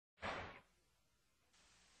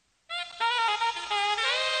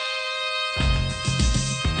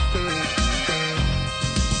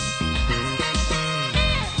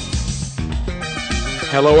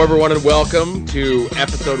Hello, everyone, and welcome to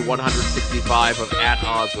episode 165 of At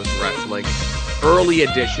Odds with Wrestling. Early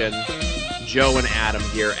edition. Joe and Adam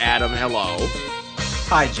here. Adam, hello.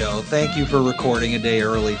 Hi, Joe. Thank you for recording a day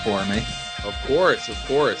early for me. Of course.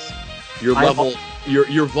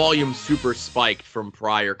 Your volume super spiked from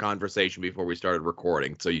prior conversation before we started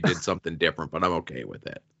recording, so you did something different, but I'm okay with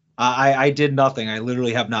it. I did nothing. I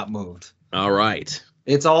literally have not moved. All right.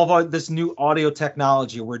 It's all about this new audio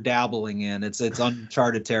technology we're dabbling in. It's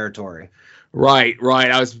uncharted territory. Right.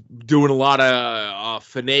 I was doing a lot of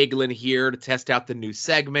finagling here to test out the new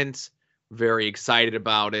segment. Very excited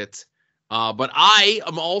about it. But I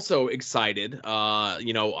am also excited.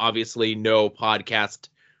 Obviously no podcast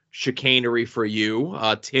chicanery for you.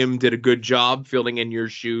 Tim did a good job filling in your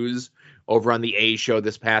shoes over on the A show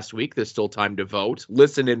this past week. There's still time to vote.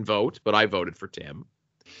 Listen and vote, but I voted for Tim.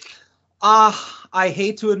 I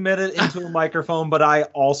hate to admit it into a microphone, but I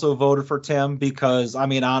also voted for Tim because, I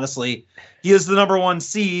mean, honestly, he is the number one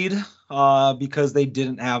seed because they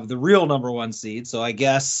didn't have the real number one seed. So I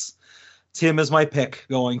guess Tim is my pick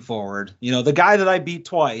going forward. You know, the guy that I beat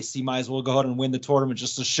twice, he might as well go ahead and win the tournament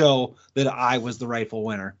just to show that I was the rightful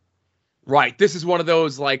winner. Right. This is one of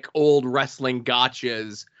those like old wrestling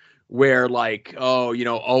gotchas where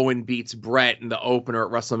Owen beats Brett in the opener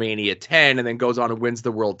at WrestleMania 10 and then goes on and wins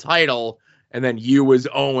the world title. And then you as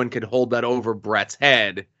Owen could hold that over Brett's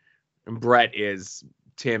head. And Brett is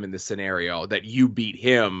Tim in the scenario that you beat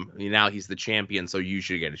him. Now he's the champion, so you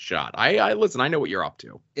should get a shot. I listen, I know what you're up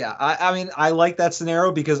to. Yeah, I mean, I like that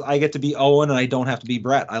scenario because I get to be Owen and I don't have to be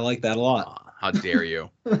Brett. I like that a lot. How dare you?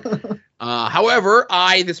 However,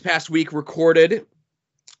 I, this past week, recorded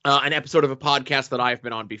an episode of a podcast that I've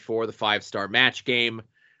been on before, the 5-Star Match Game.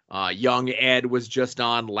 Young Ed was just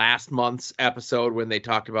on last month's episode when they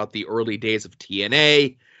talked about the early days of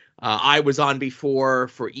TNA. I was on before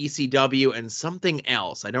for ECW and something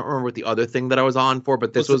else. I don't remember what the other thing that I was on for,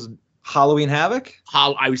 but this was Halloween Havoc?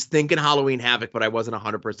 I was thinking Halloween Havoc, but I wasn't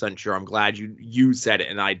 100% sure. I'm glad you said it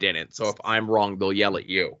and I didn't. So if I'm wrong, they'll yell at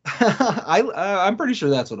you. I'm pretty sure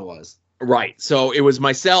that's what it was. Right. So it was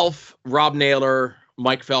myself, Rob Naylor,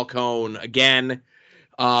 Mike Falcone again.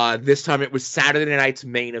 This time it was Saturday night's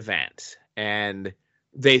main event, and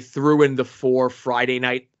they threw in the 4 Friday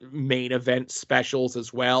night main event specials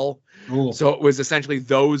as well. Ooh. So it was essentially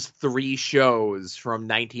those 3 shows from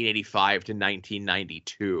 1985 to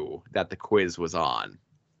 1992 that the quiz was on.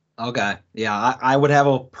 Okay. Yeah, I would have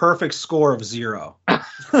a perfect score of 0.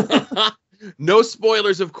 No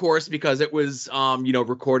spoilers, of course, because it was,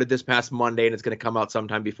 recorded this past Monday and it's going to come out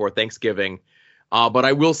sometime before Thanksgiving. But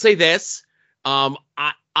I will say this.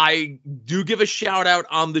 I do give a shout out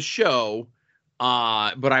on the show,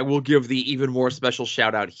 but I will give the even more special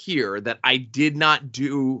shout out here that I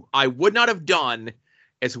would not have done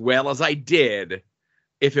as well as I did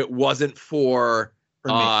if it wasn't for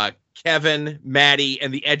Kevin, Maddie,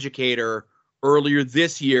 and the Educator earlier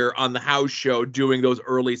this year on the house show doing those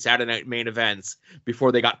early Saturday night main events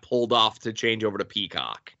before they got pulled off to change over to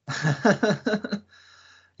Peacock.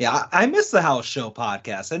 Yeah, I miss the house show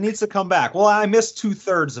podcast. It needs to come back. Well, I missed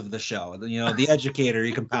 2/3 of the show. The Educator,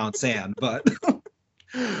 you can pound sand, but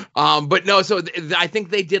but no. So I think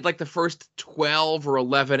they did like the first 12 or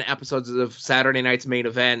 11 episodes of Saturday night's main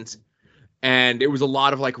event, and it was a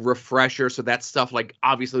lot of like refresher. So that stuff, like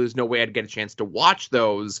obviously, there's no way I'd get a chance to watch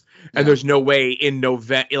those, and there's no way in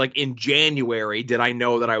in January, did I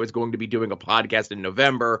know that I was going to be doing a podcast in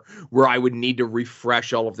November where I would need to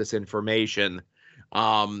refresh all of this information.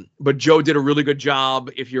 But Joe did a really good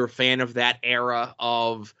job. If you're a fan of that era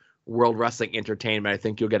of World Wrestling Entertainment, I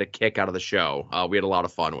think you'll get a kick out of the show. We had a lot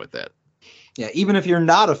of fun with it. Yeah, even if you're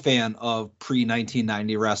not a fan of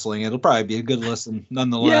pre-1990 wrestling, it'll probably be a good listen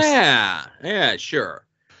nonetheless. Yeah, sure.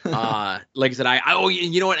 Like I said,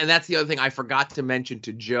 you know what? And that's the other thing I forgot to mention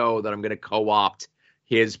to Joe, that I'm going to co-opt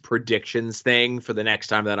his predictions thing for the next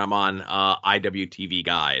time that I'm on IWTV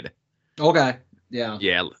Guide. Okay. Yeah.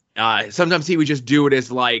 Yeah. Sometimes he would just do it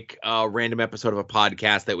as like a random episode of a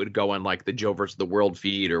podcast that would go on like the Joe versus the World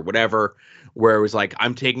feed or whatever, where it was like,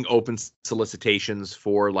 I'm taking open solicitations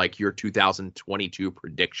for like your 2022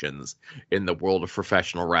 predictions in the world of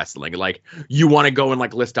professional wrestling. Like, you want to go and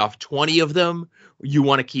like list off 20 of them, you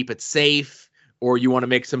want to keep it safe, or you want to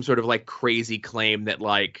make some sort of like crazy claim that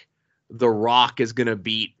like The Rock is going to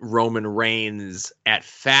beat Roman Reigns at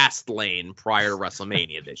Fastlane prior to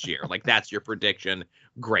WrestleMania this year. Like, that's your prediction.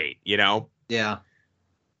 Great, Yeah.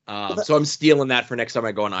 So I'm stealing that for next time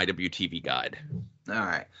I go on IWTV Guide. All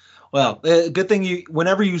right. Well, good thing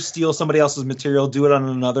whenever you steal somebody else's material, do it on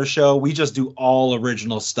another show. We just do all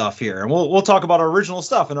original stuff here, and we'll talk about our original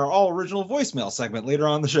stuff in our all original voicemail segment later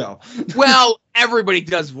on in the show. Well, everybody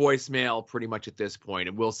does voicemail pretty much at this point,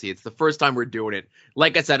 and we'll see. It's the first time we're doing it.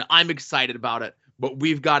 Like I said, I'm excited about it, but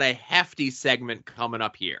we've got a hefty segment coming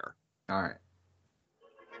up here. All right.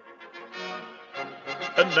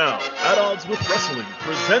 And now, At Odds with Wrestling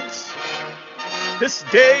presents This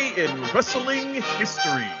Day in Wrestling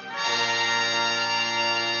History.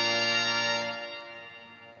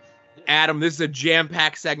 Adam, this is a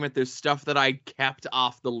jam-packed segment. There's stuff that I kept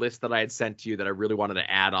off the list that I had sent to you that I really wanted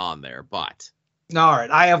to add on there, but... All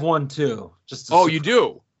right, I have one too. You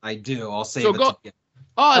do? I do. I'll save so it. Go,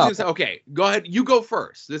 I was gonna say, okay, go ahead. You go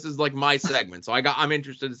first. This is like my segment, so I'm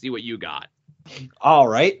interested to see what you got. All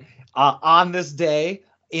right. On this day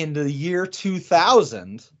in the year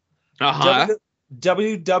 2000,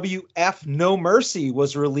 WWF No Mercy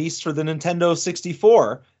was released for the Nintendo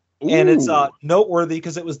 64. Ooh. And it's noteworthy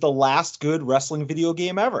because it was the last good wrestling video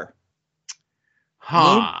game ever.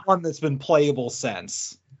 One that's been playable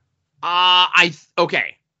since. Good,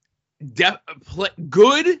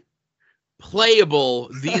 playable.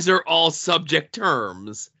 These are all subject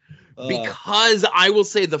terms because I will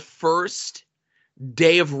say the first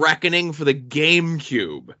Day of Reckoning for the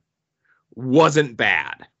GameCube wasn't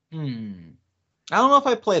bad. I don't know if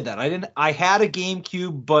I played that. I had a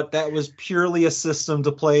GameCube, but that was purely a system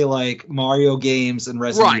to play like Mario games and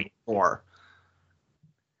Resident Evil 4.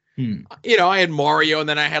 You know, I had Mario, and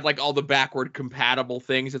then I had like all the backward compatible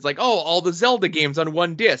things. It's like, all the Zelda games on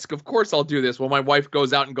one disc. Of course I'll do this. When my wife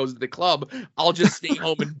goes out and goes to the club, I'll just stay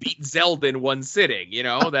home and beat Zelda in one sitting. You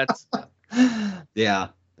know, that's yeah.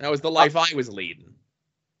 That was the life I was leading.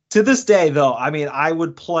 To this day, though, I mean, I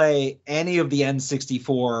would play any of the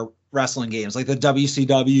N64 wrestling games, like the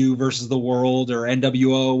WCW versus the World or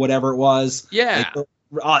NWO, whatever it was. Yeah.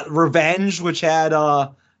 Like Revenge, which had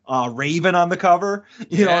Raven on the cover.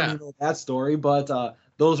 You know that story, but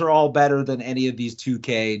those are all better than any of these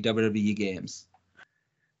 2K WWE games.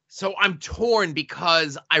 So I'm torn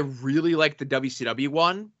because I really like the WCW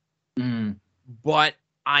one, but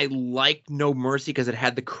I liked No Mercy because it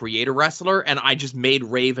had the creator wrestler, and I just made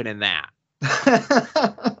Raven in that.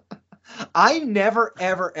 I never,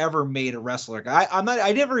 ever made a wrestler.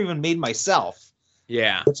 I never even made myself.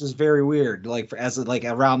 Yeah, which is very weird. Like as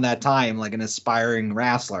around that time, like an aspiring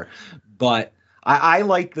wrestler. But I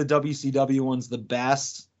like the WCW ones the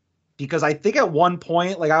best because I think at one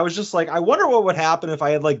point, like I was just like, I wonder what would happen if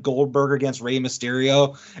I had like Goldberg against Rey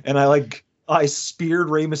Mysterio, and I speared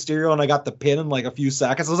Rey Mysterio and I got the pin in like a few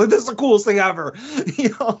seconds. I was like, this is the coolest thing ever.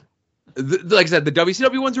 You know. Like I said, the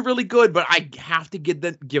WCW ones are really good, but I have to give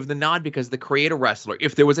the nod because the creator wrestler.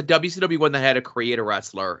 If there was a WCW one that had a creator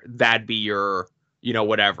wrestler, that'd be your,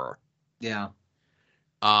 whatever. Yeah.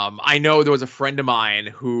 I know there was a friend of mine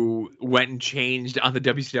who went and changed on the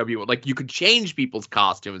WCW. Like you could change people's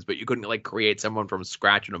costumes, but you couldn't like create someone from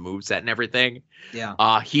scratch and a moveset and everything.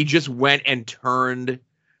 Yeah. He just went and turned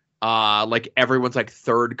like everyone's like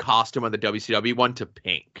third costume on the WCW one to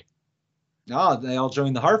pink. Oh, they all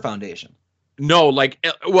joined the Hart Foundation. No, like,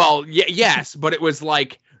 well, yes, but it was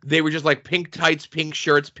like they were just like pink tights, pink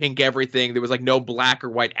shirts, pink everything. There was like no black or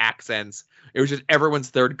white accents. It was just everyone's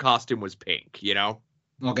third costume was pink, you know?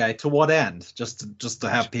 Okay, to what end? Just to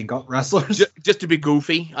have pink wrestlers? Just to be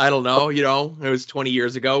goofy. I don't know, It was 20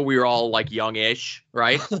 years ago. We were all like youngish,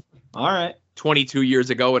 right? All right. 22 years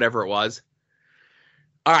ago, whatever it was.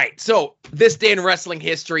 All right, so this day in wrestling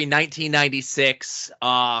history, 1996,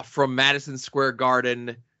 from Madison Square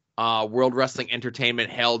Garden, World Wrestling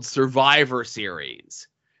Entertainment held Survivor Series.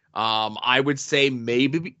 I would say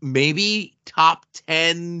maybe top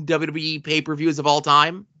 10 WWE pay-per-views of all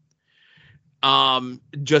time.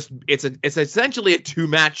 It's essentially a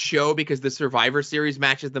 2-match show because the Survivor Series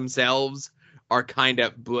matches themselves are kind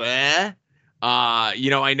of bleh.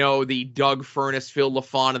 I know the Doug Furnace, Phil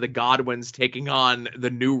LaFawn, and the Godwins taking on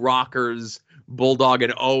the New Rockers, Bulldog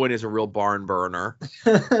and Owen is a real barn burner.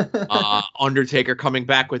 Undertaker coming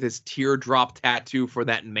back with his teardrop tattoo for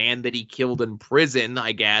that man that he killed in prison,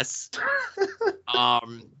 I guess.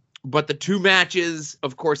 But the 2 matches,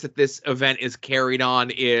 of course, that this event is carried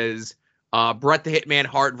on is Bret the Hitman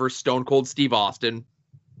Hart versus Stone Cold Steve Austin.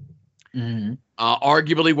 Mm-hmm.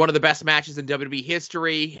 Arguably one of the best matches in WWE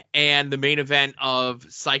history, and the main event of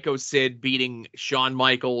Psycho Sid beating Shawn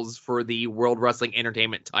Michaels for the World Wrestling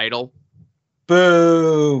Entertainment title.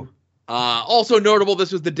 Boo! Also notable,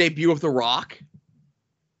 this was the debut of The Rock.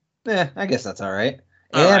 I guess that's all right.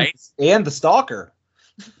 Right. And the Stalker.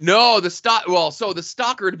 No, the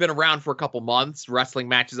Stalker had been around for a couple months, wrestling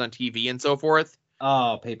matches on TV and so forth.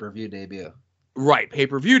 Oh, pay-per-view debut. Right,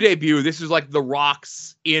 pay-per-view debut. This is like The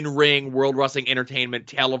Rock's in-ring World Wrestling Entertainment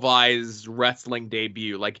televised wrestling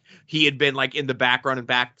debut. Like, he had been like in the background and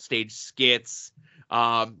backstage skits.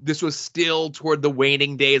 This was still toward the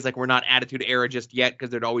waning days. Like, we're not Attitude Era just yet, because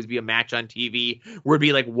there'd always be a match on TV where it'd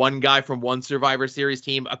be like one guy from one Survivor Series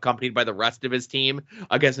team accompanied by the rest of his team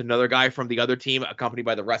against another guy from the other team accompanied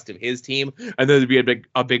by the rest of his team. And then there'd be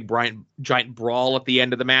a big giant brawl at the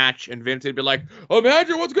end of the match. And Vince would be like,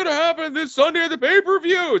 imagine what's going to happen this Sunday at the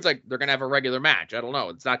pay-per-view. It's like, they're going to have a regular match. I don't know.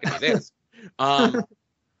 It's not going to be this.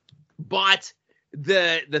 But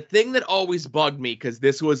the thing that always bugged me, because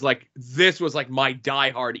this was like my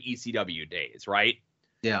diehard ECW days, right?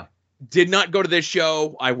 Yeah. Did not go to this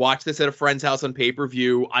show. I watched this at a friend's house on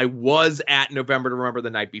pay-per-view. I was at November to Remember the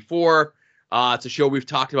night before. It's a show we've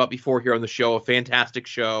talked about before here on the show. A fantastic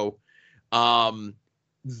show.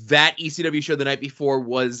 That ECW show the night before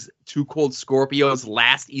was Too Cold Scorpio's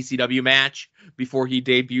last ECW match before he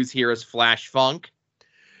debuts here as Flash Funk.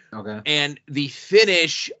 Okay. And the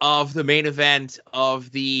finish of the main event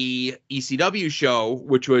of the ECW show,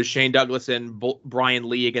 which was Shane Douglas and Brian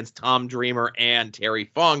Lee against Tom Dreamer and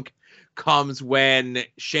Terry Funk, comes when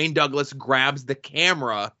Shane Douglas grabs the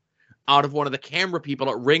camera out of one of the camera people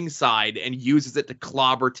at ringside and uses it to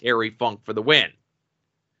clobber Terry Funk for the win.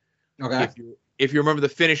 Okay. If you remember the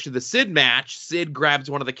finish to the Sid match, Sid grabs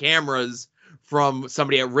one of the cameras from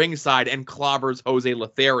somebody at ringside and clobbers Jose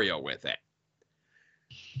Lothario with it.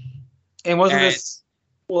 And wasn't this,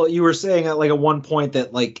 well, you were saying at like at one point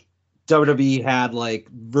that like WWE had like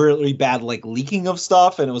really bad like leaking of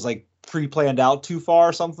stuff and it was like pre-planned out too far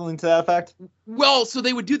or something to that effect? Well, so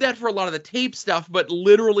they would do that for a lot of the tape stuff, but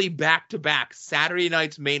literally back to back, Saturday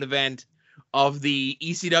night's main event of the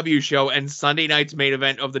ECW show and Sunday night's main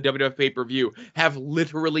event of the WWF pay-per-view have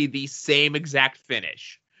literally the same exact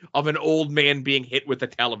finish of an old man being hit with a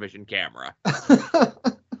television camera.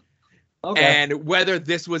 Okay. And whether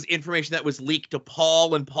this was information that was leaked to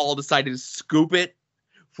Paul and Paul decided to scoop it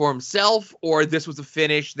for himself, or this was a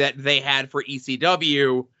finish that they had for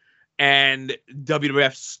ECW and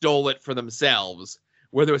WWF stole it for themselves.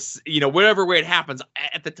 Whether it's, whatever way it happens,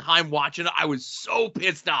 at the time watching it, I was so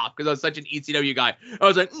pissed off because I was such an ECW guy. I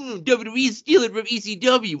was like, WWE stealing from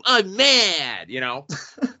ECW. I'm mad,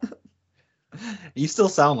 You still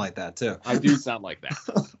sound like that, too. I do sound like that.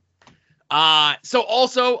 So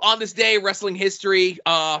also on this day, wrestling history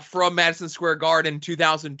from Madison Square Garden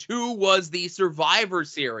 2002 was the Survivor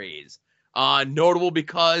Series. Notable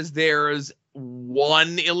because there's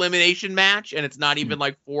one elimination match, and it's not even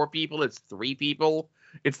like 4 people, it's 3 people.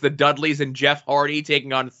 It's the Dudleys and Jeff Hardy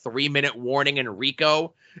taking on 3-Minute Warning and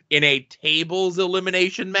Rico in a tables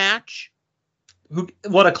elimination match.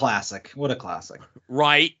 What a classic. What a classic.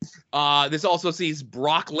 Right. This also sees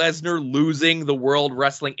Brock Lesnar losing the World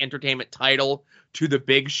Wrestling Entertainment title to the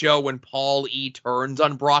Big Show when Paul E. turns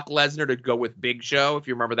on Brock Lesnar to go with Big Show, if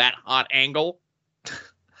you remember that hot angle.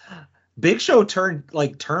 Big Show turned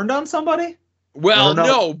on somebody? Well,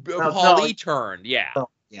 no, Paul E. turned, yeah. Oh,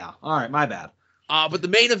 yeah, all right, my bad. But the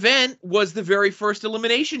main event was the very first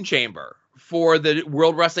Elimination Chamber for the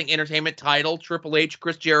World Wrestling Entertainment title. Triple H,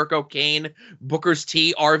 Chris Jericho, Kane, Booker's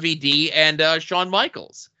T, RVD, and Shawn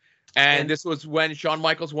Michaels. And this was when Shawn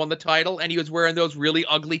Michaels won the title, and he was wearing those really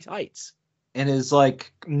ugly tights. And his,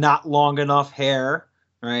 not long enough hair,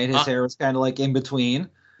 right? His hair was kind of, in between.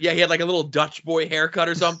 Yeah, he had, a little Dutch boy haircut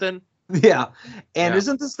or something. Yeah. And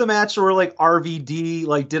isn't this the match where,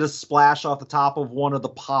 RVD, did a splash off the top of one of the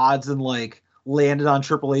pods and, landed on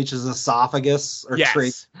Triple H's esophagus or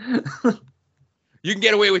yes. You can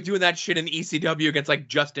get away with doing that shit in ECW against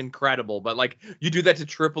Just Incredible, but you do that to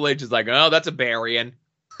Triple H, is oh, that's a burying.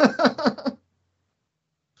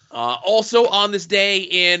 Also on this day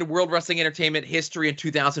in World Wrestling Entertainment history in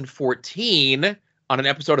 2014, on an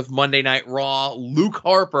episode of Monday Night Raw, Luke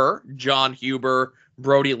Harper, John Huber,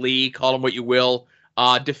 Brody Lee, call him what you will,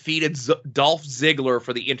 defeated Dolph Ziggler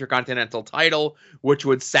for the Intercontinental title, which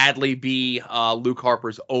would sadly be Luke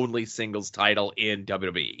Harper's only singles title in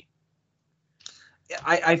WWE.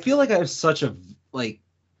 I feel like I have such a,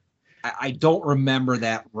 I don't remember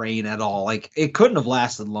that reign at all. It couldn't have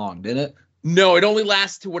lasted long, did it? No, it only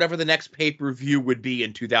lasts to whatever the next pay-per-view would be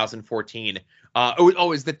in 2014.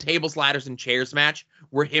 It's the tables, ladders, and chairs match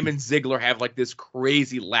where him and Ziggler have this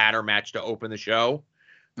crazy ladder match to open the show.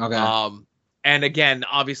 Okay. And again,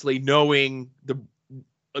 obviously knowing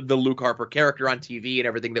the Luke Harper character on TV and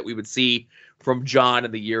everything that we would see from John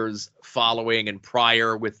in the years following and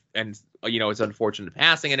prior his unfortunate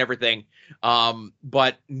passing and everything.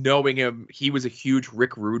 But knowing him, he was a huge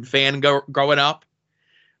Rick Rude fan growing up.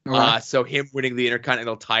 So him winning the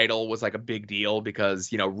Intercontinental title was like a big deal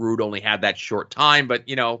because, Rude only had that short time, but,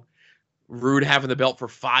 Rude having the belt for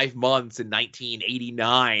 5 months in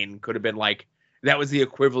 1989 could have been like, that was the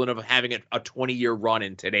equivalent of having a 20-year run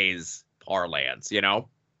in today's parlance,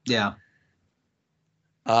 Yeah.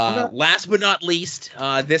 Last but not least,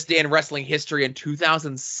 this day in wrestling history in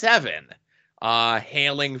 2007,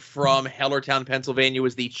 hailing from Hellertown, Pennsylvania,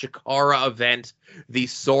 was the Chikara event, the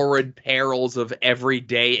sordid perils of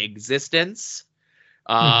everyday existence,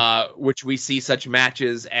 which we see such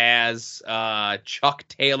matches as Chuck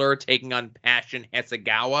Taylor taking on Passion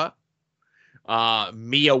Hasegawa,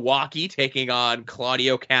 Miyawaki taking on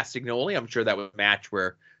Claudio Castagnoli. I'm sure that was a match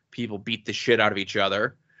where people beat the shit out of each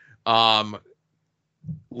other.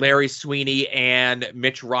 Larry Sweeney and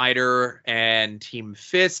Mitch Ryder and Team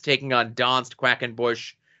Fist taking on Donst,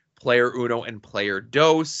 Quackenbush, Player Uno, and Player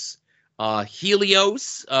Dos.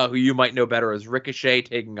 Helios, who you might know better as Ricochet,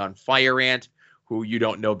 taking on Fire Ant, who you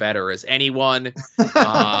don't know better as anyone.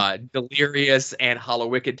 Delirious and Hollow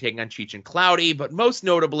Wicked taking on Cheech and Cloudy. But most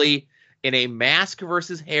notably, in a mask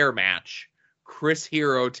versus hair match, Chris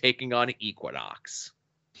Hero taking on Equinox.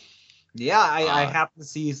 Yeah, I happened to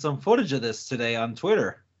see some footage of this today on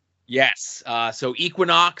Twitter. Yes. So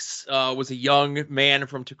Equinox was a young man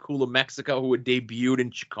from Tacula, Mexico, who had debuted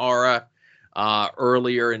in Chikara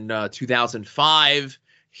earlier in 2005.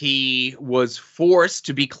 He was forced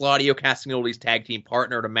to be Claudio Castagnoli's tag team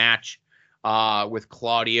partner to match with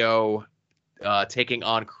Claudio taking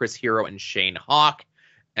on Chris Hero and Shane Hawk.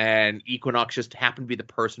 And Equinox just happened to be the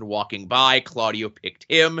person walking by. Claudio picked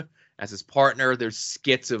him as his partner. There's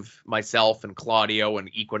skits of myself and Claudio and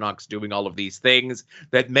Equinox doing all of these things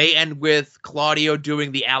that may end with Claudio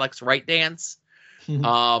doing the Alex Wright dance.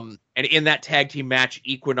 And in that tag team match,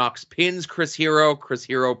 Equinox pins Chris Hero. Chris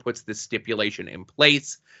Hero puts this stipulation in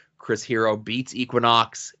place. Chris Hero beats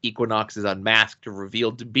Equinox. Equinox is unmasked and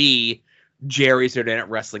revealed to be Jerry's Internet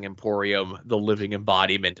Wrestling Emporium, the living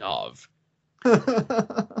embodiment of.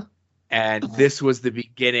 And this was the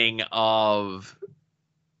beginning of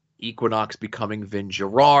Equinox becoming Vin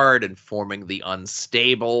Gerard and forming the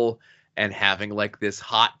Unstable and having like this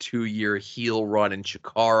hot 2-year heel run in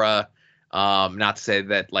Chikara. Not to say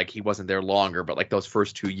that like he wasn't there longer, but like those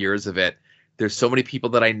first 2 years of it, there's so many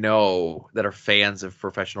people that I know that are fans of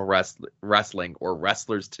professional wrestling or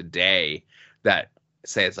wrestlers today that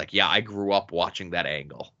say it's like, yeah, I grew up watching that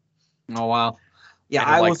angle. Oh, wow.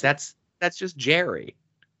 Yeah, that's just Jerry.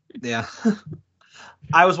 Yeah.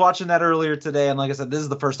 I was watching that earlier today, and like I said, this is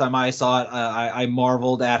the first time I saw it. I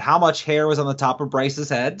marveled at how much hair was on the top of Bryce's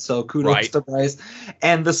head, so kudos to Bryce.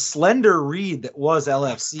 And the slender reed that was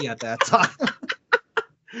LFC at that time.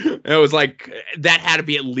 It was like, that had to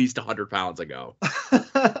be at least 100 pounds ago.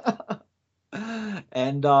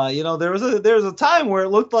 And, there was a time where it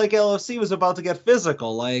looked like LFC was about to get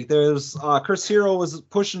physical. Like, Chris Hero was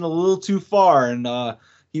pushing a little too far, and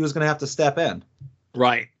he was going to have to step in.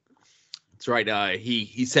 Right. That's right.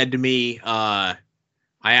 He said to me, I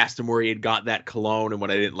asked him where he had got that cologne, and when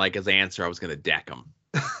I didn't like his answer, I was going to deck him.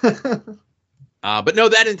 But no,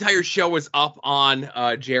 that entire show was up on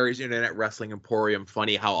Jerry's Internet Wrestling Emporium.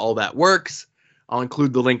 Funny how all that works. I'll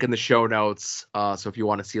include the link in the show notes. So if you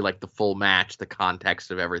want to see like the full match, the context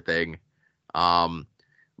of everything.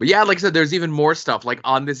 But yeah, like I said, there's even more stuff. Like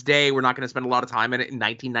on this day, we're not going to spend a lot of time in it. In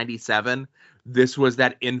 1997, this was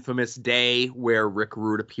that infamous day where Rick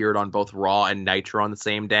Rude appeared on both Raw and Nitro on the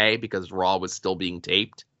same day because Raw was still being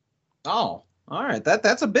taped. Oh, all right.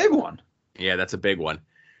 That's a big one. Yeah, that's a big one.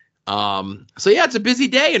 So yeah, it's a busy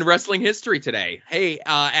day in wrestling history today. Hey,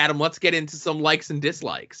 Adam, let's get into some likes and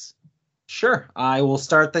dislikes. Sure. I will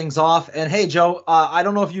start things off. And hey, Joe, I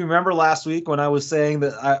don't know if you remember last week when I was saying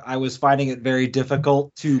that I was finding it very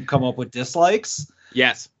difficult to come up with dislikes.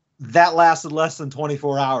 Yes. That lasted less than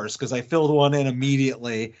 24 hours because I filled one in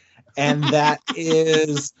immediately. And that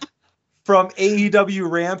is from AEW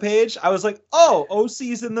Rampage. I was like, oh,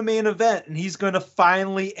 OC's in the main event and he's going to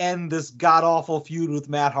finally end this god-awful feud with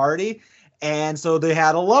Matt Hardy. And so they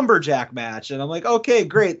had a lumberjack match. And I'm like, okay,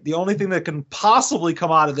 great. The only thing that can possibly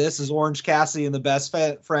come out of this is Orange Cassidy and the Best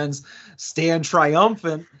Friends stand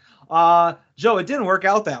triumphant. Joe, it didn't work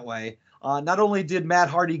out that way. Not only did Matt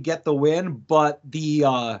Hardy get the win, but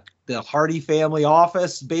the Hardy family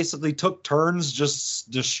office basically took turns just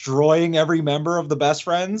destroying every member of the Best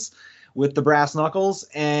Friends with the brass knuckles,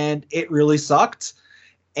 and it really sucked.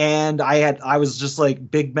 And I was just like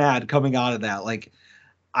big mad coming out of that. Like,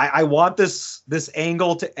 I want this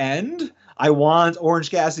angle to end. I want Orange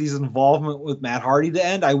Cassidy's involvement with Matt Hardy to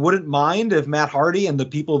end. I wouldn't mind if Matt Hardy and the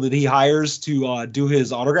people that he hires to do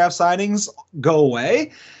his autograph signings go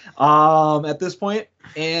away. at this point.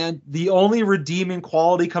 And the only redeeming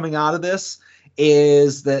quality coming out of this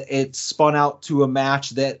is that it spun out to a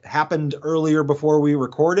match that happened earlier before we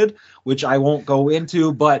recorded, which I won't go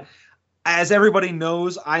into. But as everybody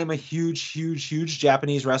knows, I'm a huge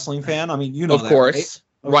Japanese wrestling fan. I mean, you know, of course.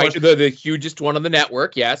 Right, the hugest one on the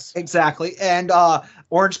network, yes. Exactly. And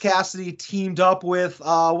Orange Cassidy teamed up with,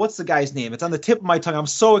 what's the guy's name? It's on the tip of my tongue. I'm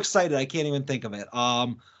so excited, I can't even think of it.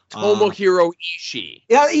 Tomohiro Ishii.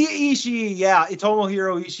 Yeah, Ishii. Yeah,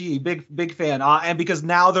 Tomohiro Ishii. Big fan. And because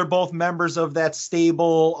now they're both members of that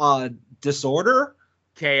stable Disorder?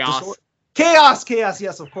 Chaos. Chaos.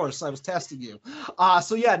 Yes, of course. I was testing you.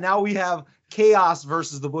 So yeah, now we have Chaos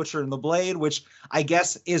versus the Butcher and the Blade, which I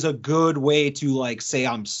guess is a good way to like say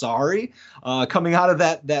I'm sorry coming out of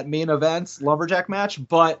that main event lumberjack match.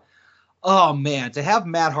 But oh man, to have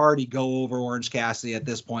Matt Hardy go over Orange Cassidy at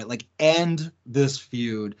this point, like end this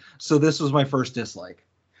feud. So this was my first dislike.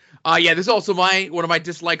 Yeah, this is also one of my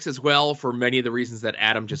dislikes as well for many of the reasons that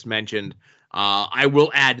Adam just mentioned. I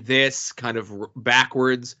will add this kind of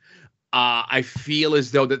backwards. I feel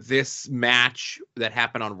as though that this match that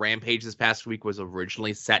happened on Rampage this past week was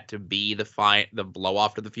originally set to be the blow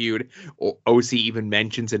off to the feud. OC even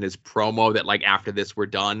mentions in his promo that like after this we're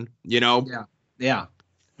done, you know? Yeah.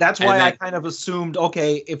 That's why I kind of assumed,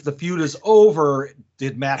 okay, if the feud is over,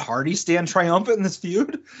 did Matt Hardy stand triumphant in this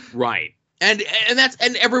feud? Right. And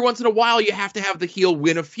every once in a while you have to have the heel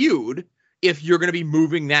win a feud if you're going to be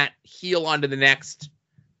moving that heel onto the next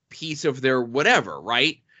piece of their whatever,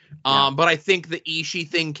 right? Yeah. But I think the Ishii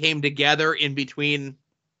thing came together in between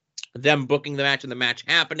them booking the match and the match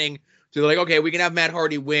happening. So they're like, okay, we can have Matt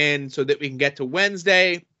Hardy win so that we can get to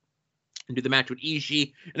Wednesday and do the match with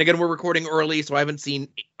Ishii. And again, we're recording early, so I haven't seen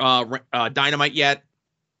Dynamite yet.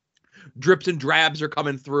 Drips and drabs are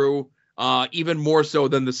coming through, even more so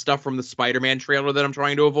than the stuff from the Spider-Man trailer that I'm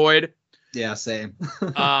trying to avoid. Yeah, same.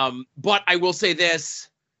 But I will say this.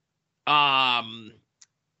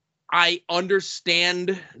 I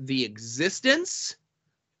understand the existence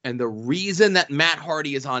and the reason that Matt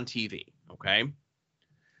Hardy is on TV, okay?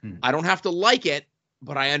 I don't have to like it,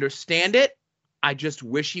 but I understand it. I just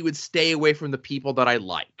wish he would stay away from the people that I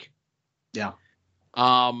like. Yeah.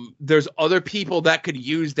 There's other people that could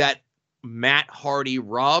use that Matt Hardy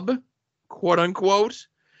rub, quote unquote,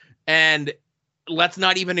 and let's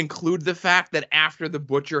not even include the fact that after the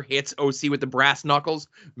Butcher hits OC with the brass knuckles,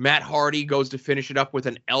 Matt Hardy goes to finish it up with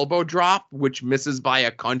an elbow drop, which misses by a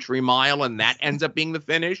country mile, and that ends up being the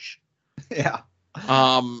finish. Yeah.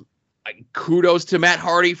 Kudos to Matt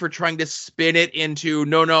Hardy for trying to spin it into,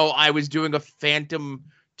 no, I was doing a phantom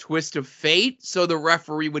twist of fate, so the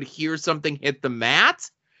referee would hear something hit the mat.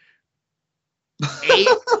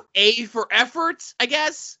 A for effort, I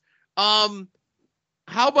guess.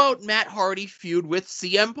 How about Matt Hardy feud with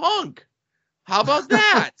CM Punk? How about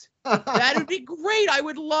that? That would be great. I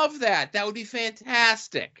would love that. That would be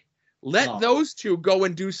fantastic. Let those two go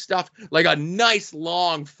and do stuff like a nice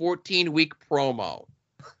long 14-week promo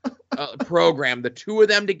program. The two of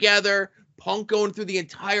them together, Punk going through the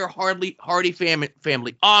entire Hardy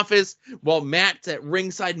family office while Matt's at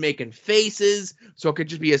ringside making faces. So it could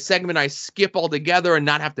just be a segment I skip altogether and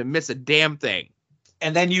not have to miss a damn thing.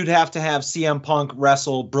 And then you'd have to have CM Punk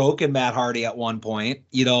wrestle broken Matt Hardy at one point,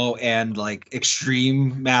 you know, and like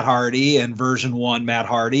extreme Matt Hardy and version 1 Matt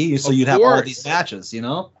Hardy. So you'd have all these matches, you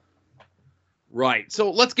know? Right. So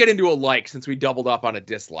let's get into a like since we doubled up on a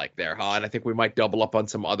dislike there, huh? And I think we might double up on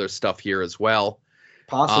some other stuff here as well.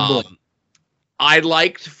 Possibly. I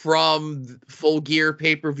liked from Full Gear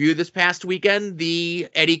pay-per-view this past weekend, the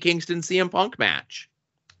Eddie Kingston CM Punk match.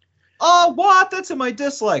 Oh, what? That's in my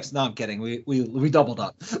dislikes. No, I'm kidding. We doubled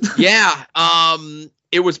up. Yeah.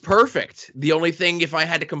 It was perfect. The only thing, if I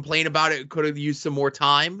had to complain about it, could have used some more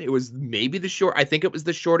time. It was maybe I think it was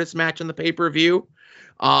the shortest match on the pay-per-view.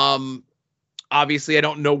 Obviously, I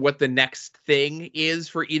don't know what the next thing is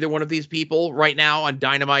for either one of these people right now on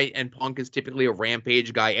Dynamite, and Punk is typically a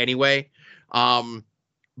Rampage guy anyway.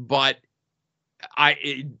 But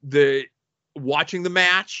watching the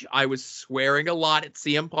match, I was swearing a lot at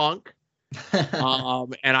CM Punk.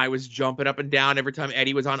 And I was jumping up and down every time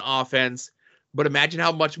Eddie was on offense. But imagine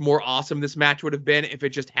how much more awesome this match would have been if it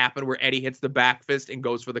just happened where Eddie hits the back fist and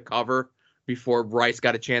goes for the cover before Bryce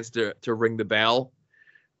got a chance to ring the bell.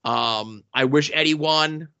 I wish Eddie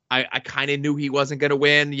won. I kind of knew he wasn't going to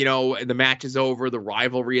win. You know, the match is over. The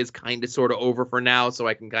rivalry is kind of sort of over for now. So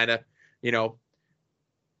I can kind of, you know,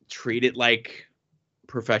 treat it like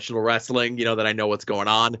professional wrestling, you know, that I know what's going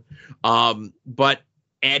on. But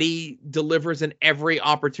Eddie delivers in every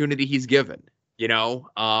opportunity he's given, you know.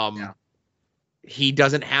 he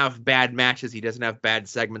doesn't have bad matches. He doesn't have bad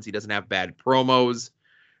segments. He doesn't have bad promos.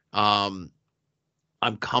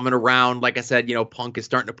 I'm coming around. Like I said, Punk is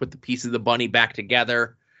starting to put the pieces of the bunny back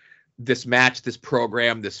together. This match, this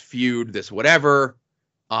program, this feud, this whatever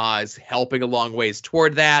is helping a long ways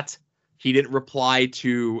toward that. He didn't reply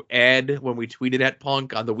to Ed when we tweeted at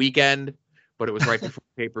Punk on the weekend, but it was right before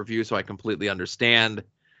pay-per-view, so I completely understand.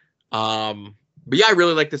 But yeah, I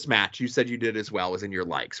really like this match. You said you did as well. It was in your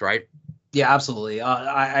likes, right? Yeah, absolutely.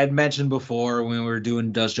 I had mentioned before when we were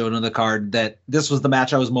doing Does Joe Know the Card that this was the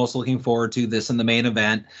match I was most looking forward to, this in the main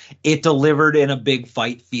event. It delivered in a big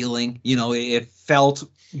fight feeling. It felt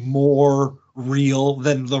more real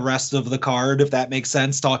than the rest of the card, if that makes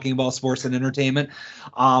sense, talking about sports and entertainment.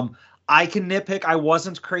 I can nitpick. I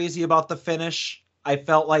wasn't crazy about the finish. I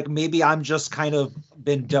felt like maybe I'm just kind of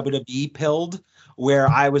been WWE pilled, where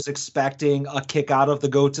I was expecting a kick out of the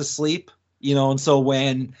go to sleep. And so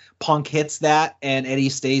when Punk hits that and Eddie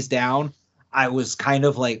stays down, I was kind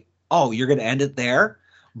of like, oh, you're going to end it there.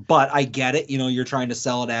 But I get it. You're trying to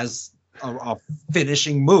sell it as a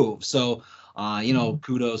finishing move. So,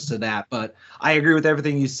 kudos to that. But I agree with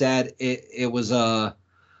everything you said. It was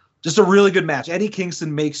just a really good match. Eddie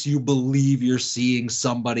Kingston makes you believe you're seeing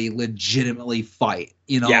somebody legitimately fight,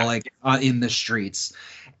 in the streets.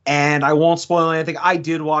 And I won't spoil anything. I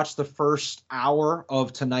did watch the first hour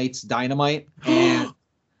of tonight's Dynamite, and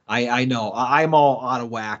I know I'm all out of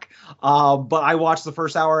whack. But I watched the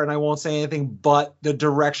first hour, and I won't say anything. But the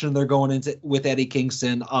direction they're going into with Eddie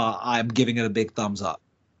Kingston, I'm giving it a big thumbs up.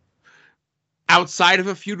 Outside of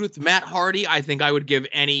a feud with Matt Hardy, I think I would give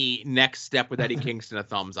any next step with Eddie Kingston a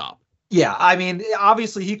thumbs up. Yeah, I mean,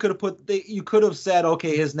 obviously you could have said,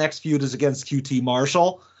 okay, his next feud is against QT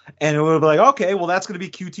Marshall. And it would be like, okay, well, that's going to be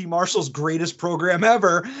QT Marshall's greatest program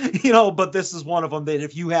ever, but this is one of them that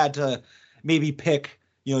if you had to maybe pick,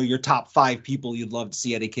 your top 5 people you'd love to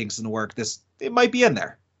see Eddie Kingston work, it might be in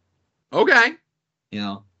there. Okay.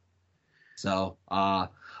 So, all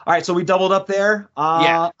right, so we doubled up there.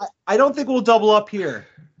 Yeah. I don't think we'll double up here.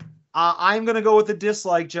 I'm going to go with the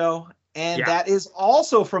dislike, Joe, and that is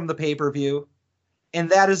also from the pay-per-view. And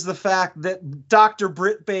that is the fact that Dr.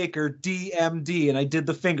 Britt Baker, DMD, and I did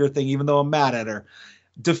the finger thing even though I'm mad at her,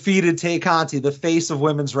 defeated Tay Conti, the face of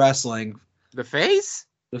women's wrestling. The face?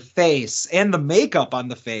 The face. And the makeup on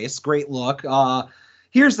the face. Great look.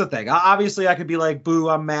 Here's the thing. Obviously, I could be like, boo,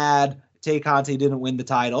 I'm mad. Tay Conti didn't win the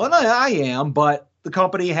title. And I am, but the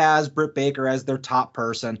company has Britt Baker as their top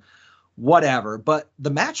person. Whatever, but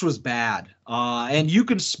the match was bad. And you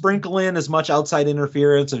can sprinkle in as much outside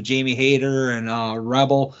interference of Jamie Hayter and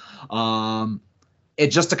Rebel. It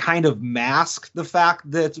just to kind of mask the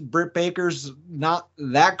fact that Britt Baker's not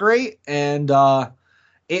that great. And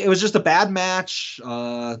it was just a bad match.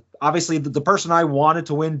 Obviously, the person I wanted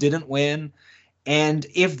to win didn't win. And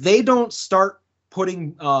if they don't start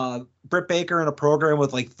putting Britt Baker in a program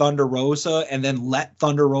with like Thunder Rosa and then let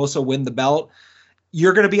Thunder Rosa win the belt,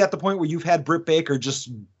 you're going to be at the point where you've had Britt Baker just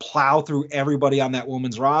plow through everybody on that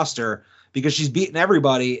woman's roster because she's beating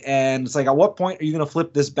everybody. And it's like, at what point are you going to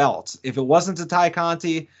flip this belt? If it wasn't to Tay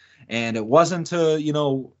Conti and it wasn't to,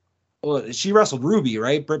 she wrestled Ruby,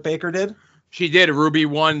 right? Britt Baker did? She did. Ruby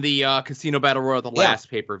won the Casino Battle Royal, the last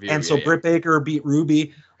pay-per-view. And so Britt Baker beat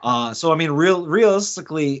Ruby. So, I mean,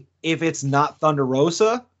 realistically, if it's not Thunder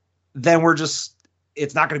Rosa, then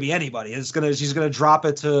it's not going to be anybody. She's going to drop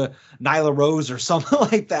it to Nyla Rose or something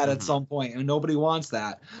like that at some point, and nobody wants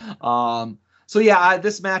that. So yeah,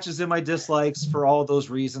 this match is in my dislikes for all of those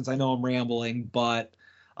reasons. I know I'm rambling, but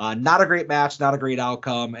not a great match, not a great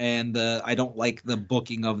outcome, and I don't like the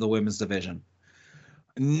booking of the women's division.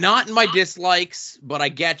 Not in my dislikes, but I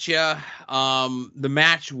get you. The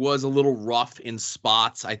match was a little rough in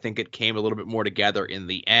spots. I think it came a little bit more together in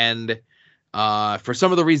the end. For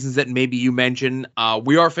some of the reasons that maybe you mentioned,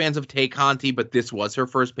 we are fans of Tay Conti, but this was her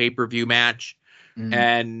first pay-per-view match. Mm-hmm.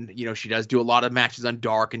 And, she does do a lot of matches on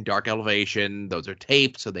Dark and Dark Elevation. Those are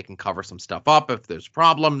taped, so they can cover some stuff up if there's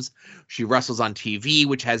problems. She wrestles on TV,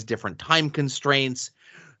 which has different time constraints.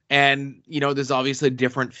 And, there's obviously a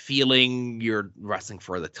different feeling. You're wrestling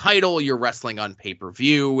for the title. You're wrestling on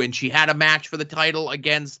pay-per-view. And she had a match for the title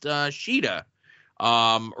against Shida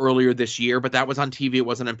earlier this year, but that was on TV. It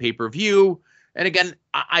wasn't on pay-per-view. And again,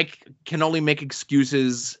 I can only make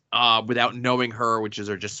excuses without knowing her, which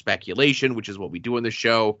are just speculation, which is what we do in the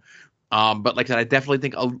show. But like I said, I definitely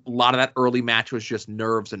think a lot of that early match was just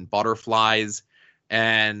nerves and butterflies.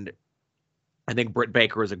 And I think Britt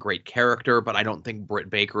Baker is a great character, but I don't think Britt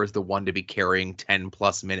Baker is the one to be carrying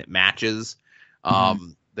 10+ minute matches.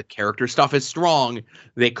 The character stuff is strong.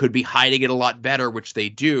 They could be hiding it a lot better, which they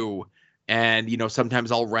do. And, sometimes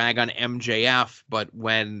I'll rag on MJF, but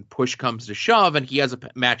when push comes to shove and he has a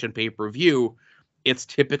match on pay-per-view, it's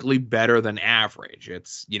typically better than average.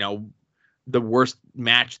 It's, the worst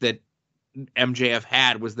match that MJF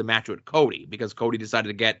had was the match with Cody, because Cody decided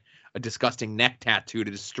to get a disgusting neck tattoo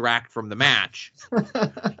to distract from the match.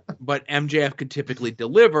 But MJF could typically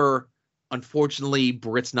deliver. Unfortunately,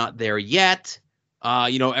 Britt's not there yet.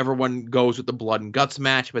 Everyone goes with the blood and guts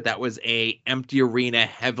match, but that was a empty arena,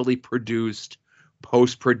 heavily produced,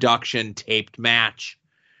 post-production taped match.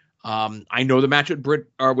 I know the match with Britt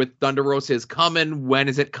or with Thunder Rosa is coming. When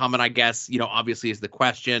is it coming? I guess, obviously is the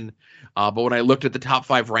question. But when I looked at the top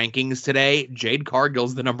 5 rankings today, Jade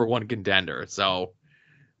Cargill's the number 1 contender. So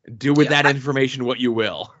do with that information what you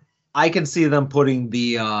will. I can see them putting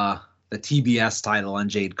the TBS title on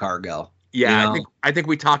Jade Cargill. Yeah, I think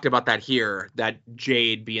we talked about that here, that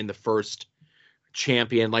Jade being the first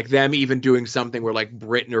champion, like them even doing something where like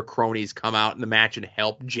Britt and her cronies come out in the match and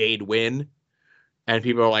help Jade win. And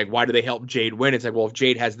people are like, why do they help Jade win? It's like, well, if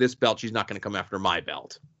Jade has this belt, she's not going to come after my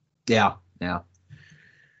belt. Yeah.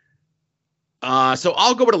 So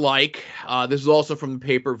I'll go with a like. This is also from the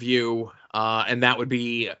pay-per-view, and that would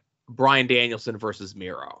be Bryan Danielson versus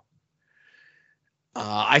Miro.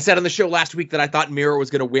 I said on the show last week that I thought Miro was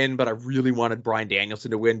going to win, but I really wanted Bryan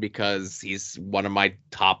Danielson to win because he's one of my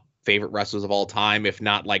top favorite wrestlers of all time, if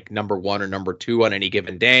not like number 1 or number 2 on any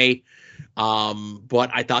given day. But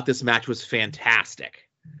I thought this match was fantastic.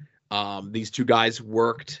 These two guys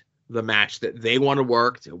worked the match that they want to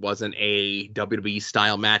work. It wasn't a WWE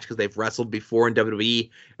style match because they've wrestled before in WWE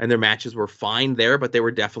and their matches were fine there, but they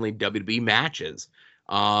were definitely WWE matches.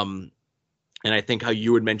 And I think how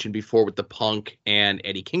you had mentioned before with the Punk and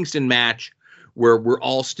Eddie Kingston match, where we're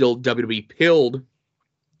all still WWE pilled,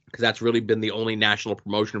 because that's really been the only national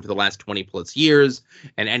promotion for the last 20 plus years.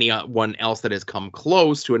 And anyone else that has come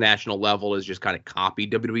close to a national level is just kind of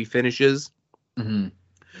copied WWE finishes. Mm-hmm.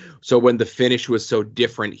 So when the finish was so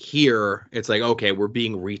different here, it's like, okay, we're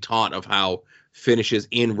being retaught of how finishes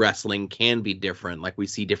in wrestling can be different. Like we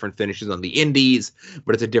see different finishes on the indies,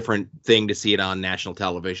 but it's a different thing to see it on national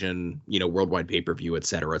television, worldwide pay-per-view, et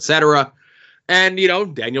cetera, et cetera. And,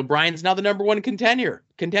 Daniel Bryan's now the number 1 contender.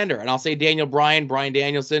 And I'll say Bryan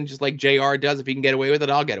Danielson, just like JR does. If he can get away with it,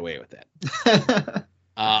 I'll get away with it.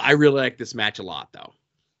 I really like this match a lot, though.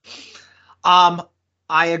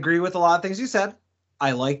 I agree with a lot of things you said.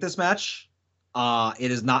 I like this match. It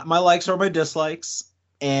is not my likes or my dislikes.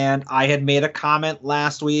 And I had made a comment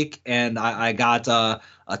last week, and I got a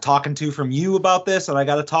talking to from you about this, and I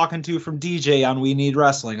got a talking to from DJ on We Need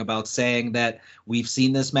Wrestling about saying that we've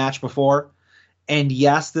seen this match before. And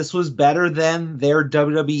yes, this was better than their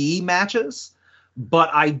WWE matches, but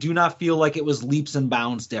I do not feel like it was leaps and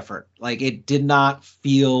bounds different. Like, it did not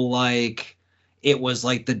feel like it was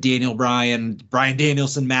like the Bryan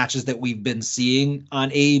Danielson matches that we've been seeing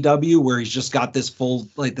on AEW, where he's just got this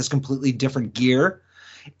this completely different gear.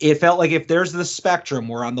 It felt like if there's the spectrum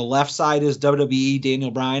where on the left side is WWE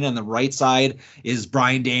Daniel Bryan and the right side is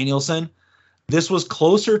Bryan Danielson, this was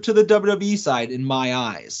closer to the WWE side in my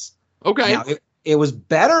eyes. Okay. Now, it was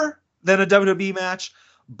better than a WWE match,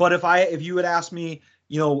 but if you had asked me,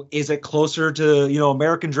 is it closer to,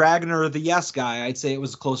 American Dragon or the Yes Guy, I'd say it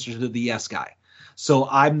was closer to the Yes Guy. So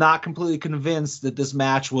I'm not completely convinced that this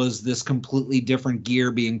match was this completely different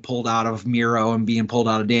gear being pulled out of Miro and being pulled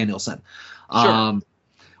out of Danielson. Sure.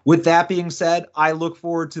 With that being said, I look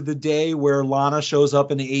forward to the day where Lana shows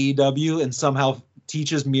up in AEW and somehow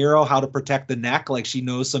teaches Miro how to protect the neck, like she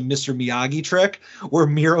knows some Mr. Miyagi trick, where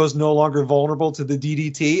Miro is no longer vulnerable to the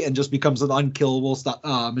DDT and just becomes an unkillable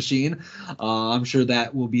machine. I'm sure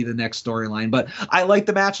that will be the next storyline. But I like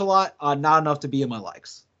the match a lot, not enough to be in my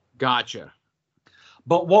likes. Gotcha.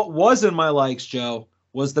 But what was in my likes, Joe,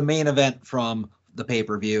 was the main event from the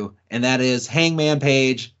pay-per-view, and that is Hangman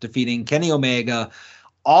Page defeating Kenny Omega.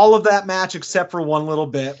 All of that match except for one little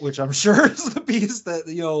bit, which I'm sure is the piece that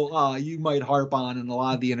you might harp on, and a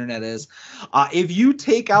lot of the internet is. If you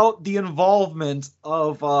take out the involvement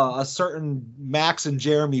of a certain Max and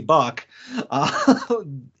Jeremy Buck,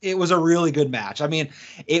 it was a really good match. I mean,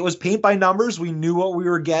 it was paint by numbers. We knew what we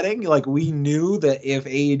were getting. Like, we knew that if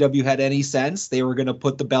AEW had any sense, they were going to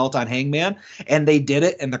put the belt on Hangman, and they did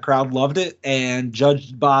it, and the crowd loved it. And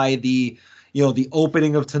judged by the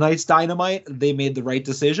opening of tonight's Dynamite, they made the right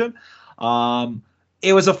decision.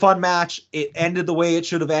 It was a fun match. It ended the way it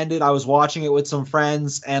should have ended. I was watching it with some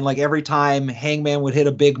friends, and like every time Hangman would hit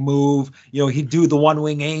a big move, he'd do the One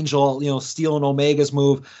Wing Angel, stealing Omega's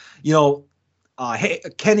move.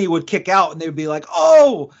 Kenny would kick out, and they'd be like,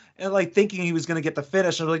 "Oh!" and like thinking he was going to get the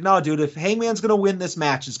finish. And I'm like, no, dude, if Hangman's going to win this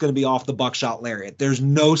match, it's going to be off the buckshot lariat. There's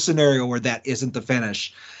no scenario where that isn't the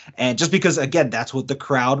finish. And just because, again, that's what the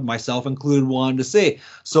crowd, myself included, wanted to see.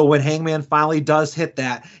 So when Hangman finally does hit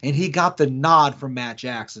that, and he got the nod from Matt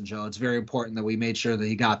Jackson, Joe, it's very important that we made sure that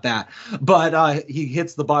he got that. But he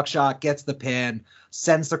hits the buckshot, gets the pin,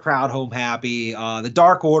 sends the crowd home happy. The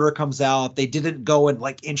Dark Order comes out. They didn't go and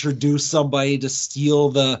like introduce somebody to steal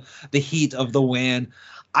the heat of the win.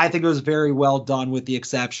 I think it was very well done, with the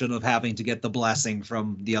exception of having to get the blessing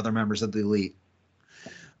from the other members of the Elite.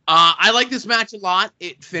 I like this match a lot.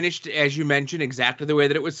 It finished, as you mentioned, exactly the way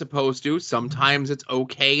that it was supposed to. Sometimes it's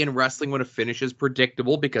okay in wrestling when a finish is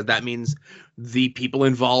predictable, because that means the people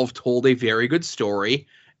involved told a very good story.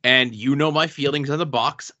 And you know my feelings on the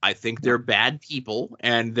Bucks. I think they're bad people,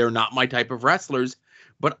 and they're not my type of wrestlers.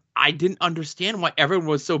 But I didn't understand why everyone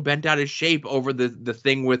was so bent out of shape over the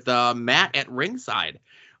thing with Matt at ringside.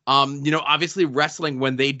 Obviously wrestling,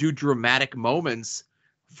 when they do dramatic moments,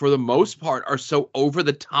 for the most part, are so over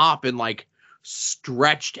the top and like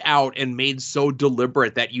stretched out and made so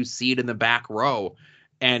deliberate that you see it in the back row.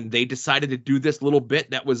 And they decided to do this little bit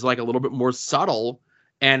that was like a little bit more subtle,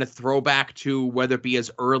 and a throwback to whether it be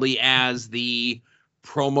as early as the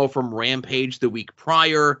promo from Rampage the week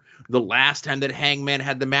prior, the last time that Hangman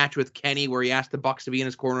had the match with Kenny where he asked the Bucks to be in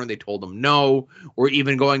his corner and they told him no, or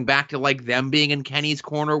even going back to like them being in Kenny's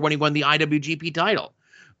corner when he won the IWGP title.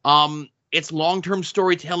 It's long-term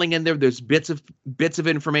storytelling in there. There's bits of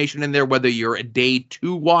information in there, whether you're a day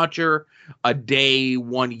 2 watcher, a day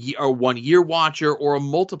 1 year watcher, or a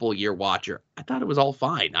multiple year watcher. I thought it was all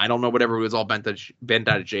fine. I don't know whatever it was all bent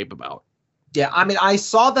out of shape about. Yeah, I mean, I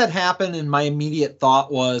saw that happen, and my immediate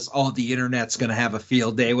thought was, oh, the internet's going to have a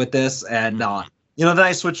field day with this. And, then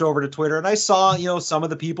I switched over to Twitter, and I saw, some of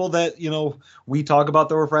the people that, we talk about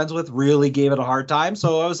that we're friends with really gave it a hard time.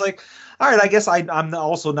 So I was like, all right, I guess I'm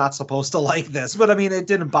also not supposed to like this. But, I mean, it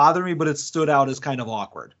didn't bother me, but it stood out as kind of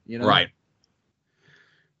awkward. Right.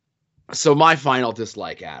 So my final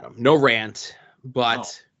dislike, Adam. No rant,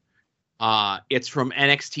 but it's from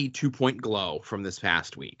NXT 2 Glow from this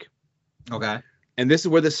past week. Okay. And this is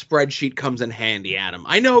where the spreadsheet comes in handy, Adam.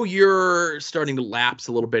 I know you're starting to lapse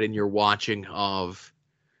a little bit in your watching of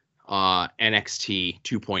NXT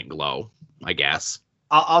 2 Glow, I guess.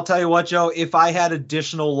 I'll tell you what, Joe, if I had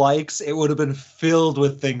additional likes, it would have been filled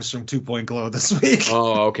with things from 2 Glow this week.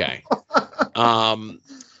 Oh, okay.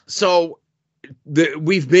 So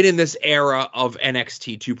we've been in this era of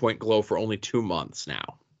NXT 2 Glow for only 2 months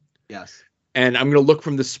now. Yes. And I'm going to look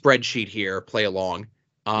from the spreadsheet here, play along.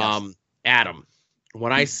 Yes. Adam,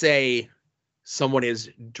 when I say someone is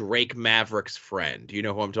Drake Maverick's friend, do you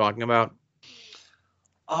know who I'm talking about?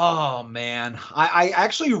 Oh, man. I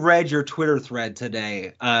actually read your Twitter thread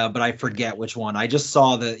today, but I forget which one. I just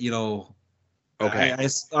saw that, Okay.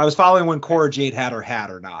 I was following when Cora Jade had her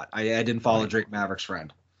hat or not. I didn't follow Drake Maverick's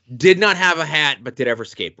friend. Did not have a hat, but did ever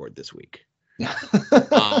skateboard this week.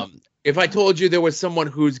 If I told you there was someone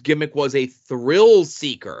whose gimmick was a thrill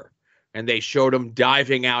seeker, and they showed him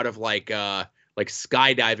diving out of like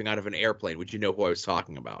skydiving out of an airplane, would you know who I was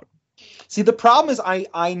talking about? See, the problem is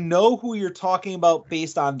I know who you're talking about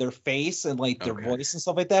based on their face and like their voice and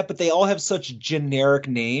stuff like that, but they all have such generic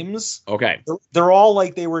names. Okay. They're all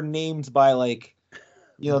like they were named by like,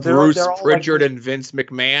 Bruce Pritchard and Vince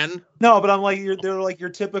McMahon. No, but I'm like they're like your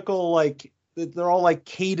typical like they're all like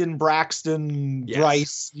Caden Braxton, yes.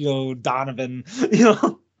 Bryce, Donovan,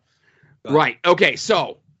 Right. Okay.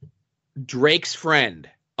 So Drake's friend,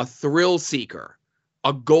 a thrill seeker,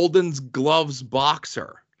 a Golden Gloves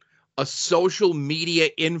boxer, a social media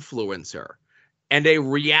influencer, and a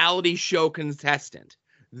reality show contestant.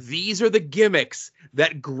 These are the gimmicks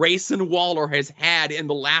that Grayson Waller has had in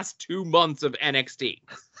the last 2 months of NXT.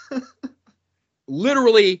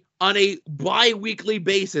 Literally on a bi-weekly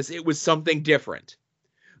basis, it was something different.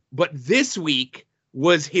 But this week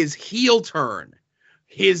was his heel turn.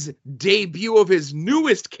 His debut of his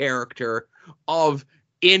newest character of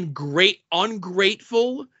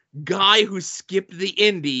ungrateful guy who skipped the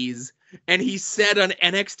indies, and he said on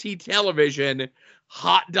NXT television,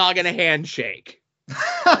 hot dog and a handshake.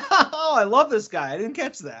 Oh, I love this guy. I didn't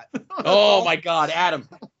catch that. Oh my God, Adam.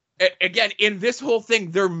 Again, in this whole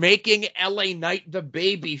thing, they're making LA Knight the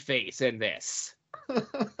baby face in this.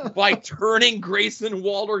 By turning Grayson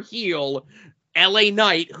Waller heel, LA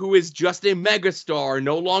Knight, who is just a megastar,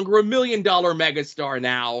 no longer $1 million megastar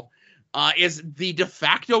now, is the de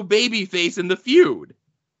facto babyface in the feud.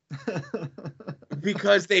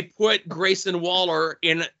 Because they put Grayson Waller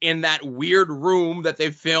in that weird room that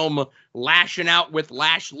they film Lashing Out with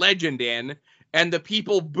Lash Legend in, and the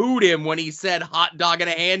people booed him when he said hot dog and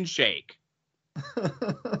a handshake.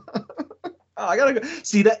 I gotta go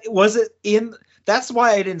see that. Was it in? That's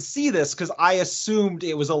why I didn't see this, because I assumed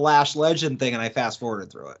it was a Lash Legend thing, and I fast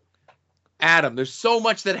forwarded through it. Adam, there's so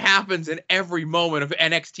much that happens in every moment of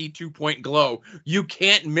NXT 2 Glow. You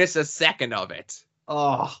can't miss a second of it.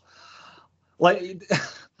 Oh, like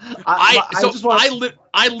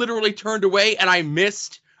I literally turned away and I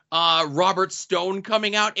missed Robert Stone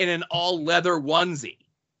coming out in an all leather onesie.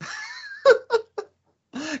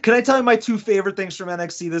 Can I tell you my two favorite things from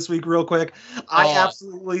NXT this week real quick? I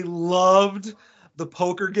absolutely loved the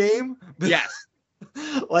poker game. Yes.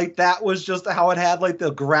 Like, that was just how it had like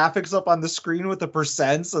the graphics up on the screen with the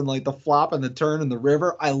percents and like the flop and the turn and the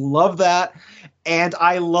river. I love that. And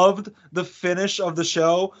I loved the finish of the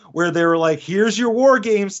show where they were like, here's your War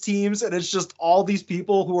Games teams. And it's just all these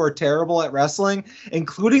people who are terrible at wrestling,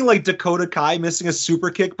 including like Dakota Kai missing a super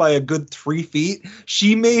kick by a good 3 feet.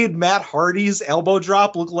 She made Matt Hardy's elbow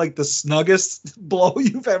drop look like the snuggest blow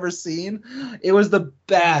you've ever seen. It was the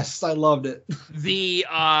best. I loved it. The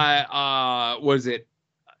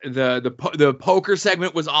the poker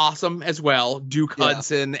segment was awesome as well. Duke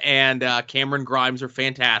Hudson and Cameron Grimes are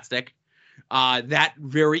fantastic. That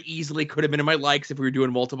very easily could have been in my likes if we were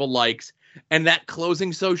doing multiple likes. And that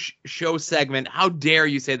closing show segment, how dare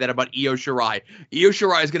you say that about Io Shirai? Io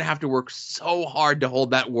Shirai is going to have to work so hard to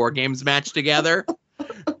hold that War Games match together.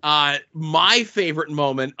 My favorite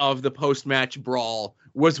moment of the post-match brawl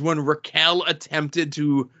was when Raquel attempted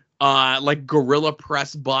to gorilla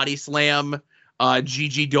press body slam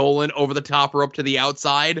Gigi Dolan over the top rope to the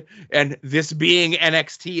outside. And this being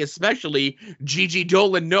NXT especially, Gigi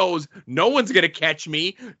Dolan knows no one's going to catch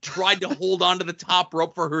me. Tried to hold on to the top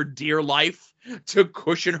rope for her dear life to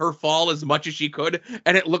cushion her fall as much as she could.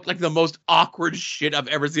 And it looked like the most awkward shit I've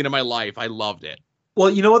ever seen in my life. I loved it. Well,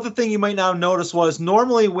 you know what the thing you might now notice was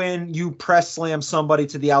normally when you press slam somebody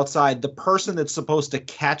to the outside, the person that's supposed to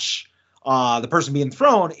catch the person being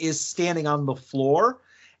thrown is standing on the floor.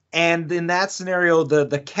 And in that scenario,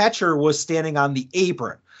 the catcher was standing on the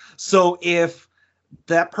apron. So if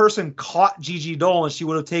that person caught Gigi Dolan, she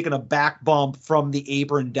would have taken a back bump from the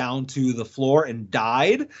apron down to the floor and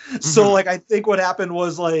died. Mm-hmm. So I think what happened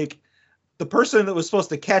was the person that was supposed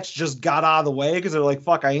to catch just got out of the way because they're like,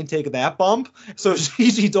 fuck, I ain't taking that bump. So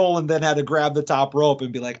Gigi Dolan then had to grab the top rope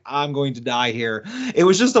and be like, I'm going to die here. It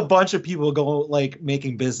was just a bunch of people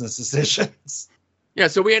making business decisions. Yeah,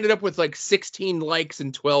 so we ended up with 16 likes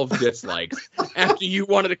and 12 dislikes after you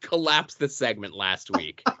wanted to collapse the segment last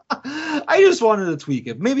week. I just wanted to tweak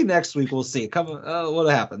it. Maybe next week we'll see. What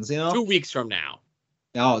happens, 2 weeks from now.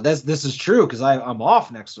 Oh, this is true because I'm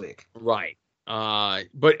off next week. Right.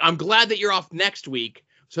 But I'm glad that you're off next week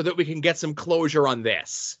so that we can get some closure on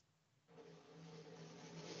this.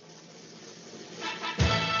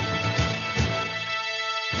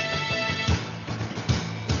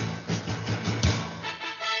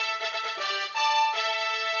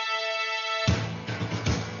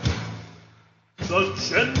 The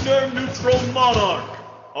gender-neutral monarch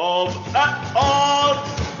of At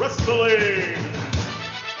Odds Wrestling.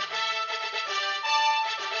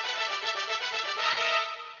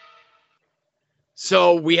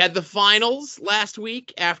 So we had the finals last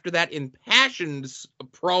week after that impassioned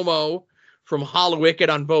promo from Hallowicked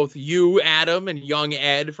on both you, Adam, and young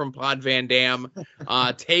Ed from Pod Van Dam,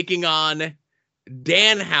 taking on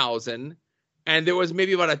Danhausen. And there was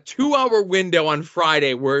maybe about a 2-hour window on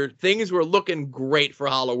Friday where things were looking great for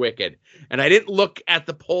Hallowicked. And I didn't look at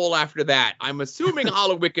the poll after that. I'm assuming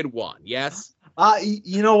Hallowicked won, yes?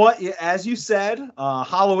 You know what? As you said,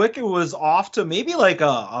 Hallowicked was off to maybe a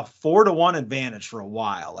 4-1 advantage for a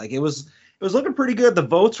while. It was looking pretty good. The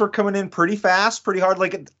votes were coming in pretty fast, pretty hard,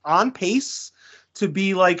 on pace to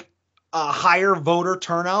be a higher voter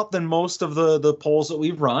turnout than most of the polls that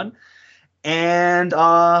we've run. And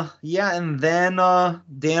and then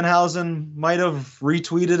Danhausen might have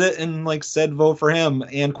retweeted it and said vote for him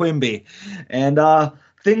and Quimby. And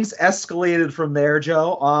things escalated from there,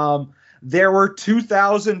 Joe. There were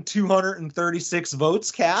 2,236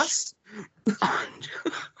 votes cast.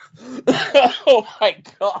 Oh my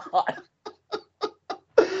god.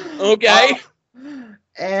 Okay.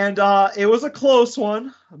 And it was a close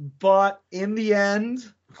one, but in the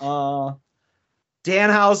end,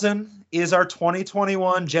 Danhausen is our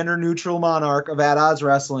 2021 gender-neutral monarch of At Odds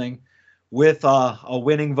Wrestling with a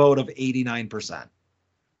winning vote of 89%.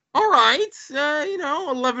 All right.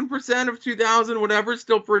 11% of 2,000, whatever,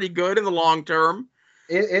 still pretty good in the long term.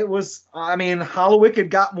 It was, Hallowicked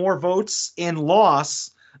got more votes in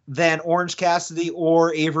loss than Orange Cassidy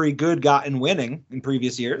or Avery Good got in winning in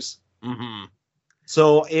previous years. Mm-hmm.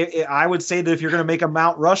 So I would say that if you're going to make a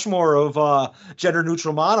Mount Rushmore of gender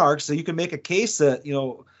neutral monarchs, so you can make a case that,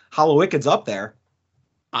 Hollow Wicked's up there.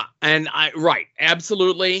 Right,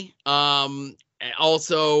 absolutely.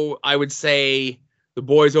 Also, I would say the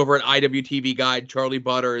boys over at IWTV Guide, Charlie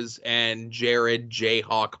Butters and Jared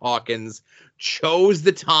Jayhawk Hawkins, chose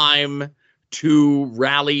the time to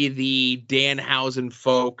rally the Danhausen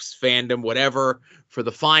folks, fandom, whatever, for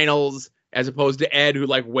the finals, as opposed to Ed, who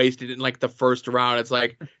wasted it in the first round. It's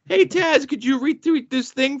like, hey Taz, could you retweet this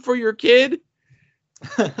thing for your kid?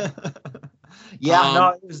 Yeah,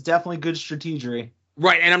 no, it was definitely good strategy.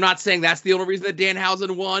 Right, and I'm not saying that's the only reason that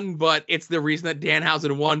Danhausen won, but it's the reason that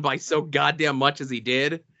Danhausen won by so goddamn much as he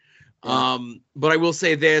did. Yeah. But I will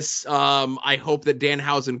say this, I hope that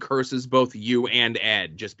Danhausen curses both you and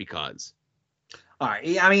Ed, just because. All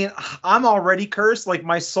right. I mean, I'm already cursed.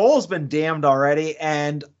 My soul's been damned already,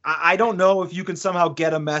 and I don't know if you can somehow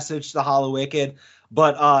get a message to Hollow Wicked.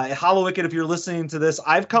 But Hollow Wicked, if you're listening to this,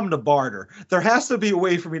 I've come to barter. There has to be a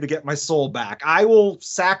way for me to get my soul back. I will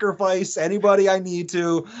sacrifice anybody I need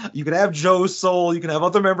to. You can have Joe's soul. You can have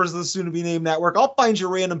other members of the soon-to-be-named network. I'll find you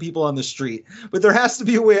random people on the street. But there has to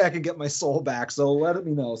be a way I can get my soul back. So let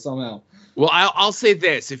me know somehow. Well, I'll say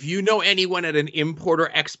this. If you know anyone at an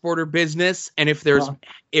importer-exporter business, and if there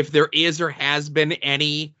is or has been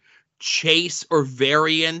any chase or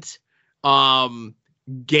variant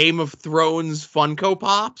Game of Thrones Funko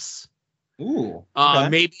Pops. Ooh.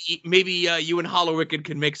 Okay. Maybe you and Hollow Wicked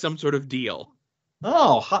can make some sort of deal.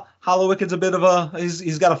 Oh, Hollow Wicked's a bit of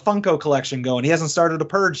he's got a Funko collection going. He hasn't started a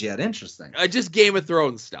purge yet. Interesting. Just Game of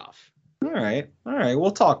Thrones stuff. All right.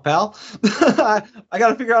 We'll talk, pal. I got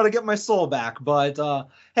to figure out how to get my soul back. But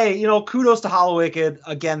hey, kudos to Hollow Wicked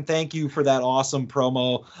again. Thank you for that awesome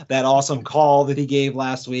promo, that awesome call that he gave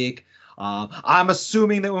last week. I'm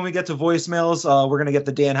assuming that when we get to voicemails, we're going to get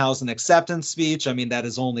the Danhausen acceptance speech. I mean, that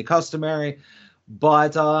is only customary.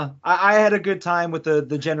 But I had a good time with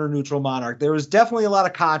the gender-neutral monarch. There was definitely a lot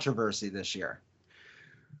of controversy this year.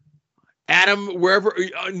 Adam, wherever,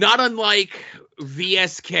 not unlike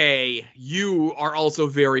VSK, you are also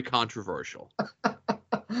very controversial.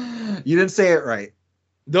 You didn't say it right.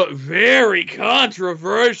 The very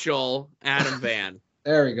controversial Adam Van.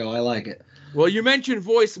 There we go. I like it. Well, you mentioned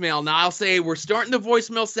voicemail. Now, I'll say we're starting the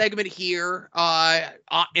voicemail segment here.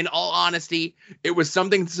 In all honesty, it was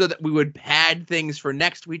something so that we would pad things for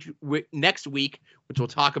next week, which we'll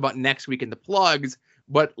talk about next week in the plugs.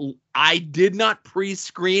 But I did not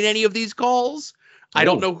pre-screen any of these calls. I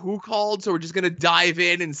don't know who called, so we're just going to dive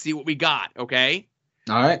in and see what we got, okay?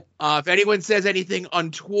 All right. If anyone says anything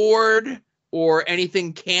untoward or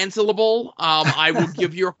anything cancelable, I will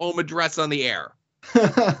give your home address on the air.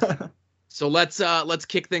 So let's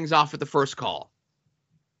kick things off with the first call.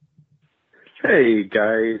 Hey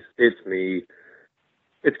guys, it's me.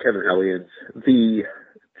 It's Kevin Elliott, the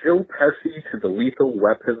Joe Pesci to the lethal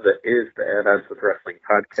weapon that is the Add-Ons with Wrestling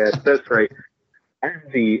podcast. That's right. I'm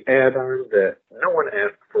the add-on that no one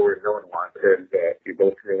asked for, no one wanted, that you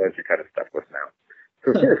both realize you're kind of stuck with now.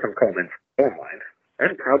 So of course I'm calling in from online,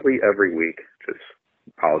 and probably every week. Just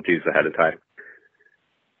apologies ahead of time.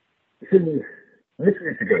 Which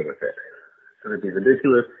way to go with it? Should it be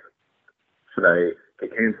ridiculous? Should I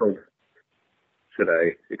get canceled? Should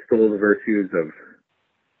I extol the virtues of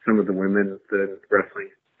some of the women in wrestling?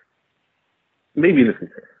 Maybe in the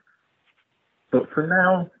future. But for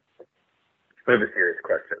now, I have a serious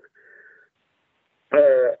question.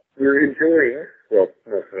 We're enjoying, well,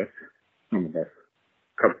 most of us, some of us,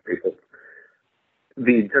 a couple people,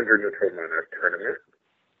 the Gender Neutral Monarch Tournament.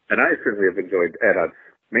 And I certainly have enjoyed Add-Ons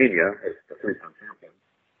Mania as the three-time champion.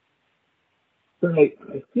 But I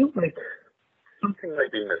feel like something might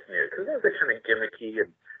be missing here, because those are kind of gimmicky, and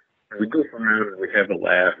we goof around and we have a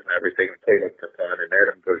laugh and everything, and play like for fun, and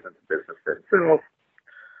Adam goes into business for himself.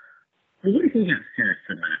 But what if you get serious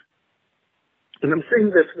in that? And I'm saying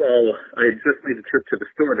this while I had just made a trip to the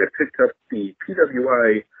store and I picked up the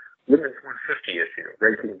PWI Women's 150 issue,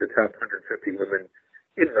 ranking the top 150 women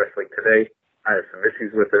in wrestling today. I have some issues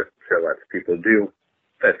with it, sure lots of people do.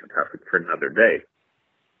 That's a topic for another day.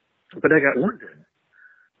 But I got wondering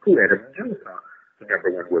who Adam Jones thought the number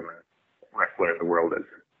one women wrestler in the world is.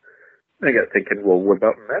 And I got thinking, well, what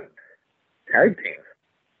about men? Tag teams.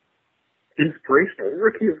 Inspirational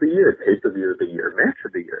Rookie of the Year, Pay-Per-View of the Year, Match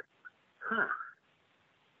of the Year. Huh.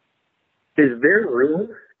 Is there room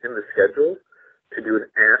in the schedule to do an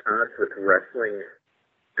Add-Ons with Wrestling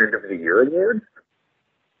End of the Year Awards?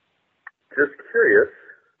 Just curious.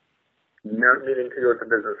 Not meaning to go into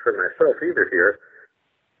business for myself either here.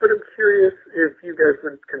 But I'm curious if you guys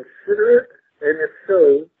would consider it, and if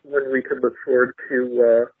so, when we could look forward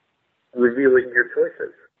to revealing your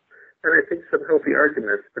choices. And I think some healthy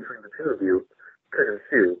arguments between the two of you could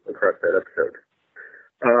ensue across that episode.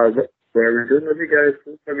 What are we doing with you guys?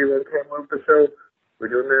 Have you long time love the show? We're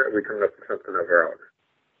doing that, or we coming up with something of our own?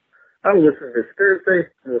 I'll listen this Thursday,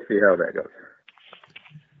 and we'll see how that goes.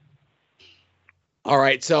 All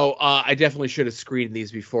right, so I definitely should have screened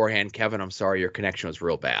these beforehand. Kevin, I'm sorry, your connection was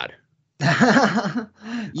real bad.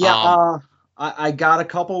 I got a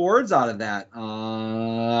couple words out of that.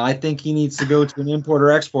 I think he needs to go to an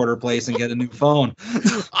importer-exporter place and get a new phone.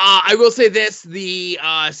 I will say this. The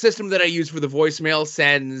system that I use for the voicemail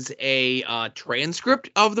sends a transcript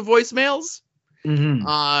of the voicemails.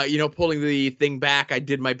 Mm-hmm. Pulling the thing back, I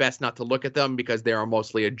did my best not to look at them because they are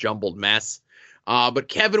mostly a jumbled mess. But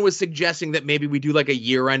Kevin was suggesting that maybe we do like a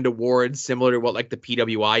year-end award similar to what like the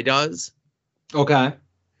PWI does. Okay.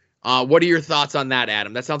 What are your thoughts on that,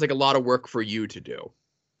 Adam? That sounds like a lot of work for you to do.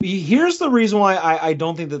 Here's the reason why I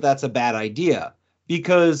don't think that that's a bad idea.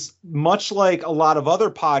 Because much like a lot of other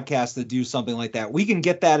podcasts that do something like that, we can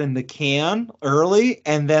get that in the can early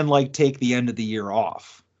and then like take the end of the year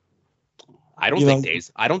off. I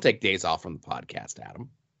don't take days off from the podcast, Adam.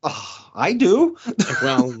 I do.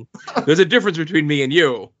 Well, there's a difference between me and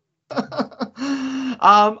you. You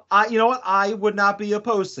know what? I would not be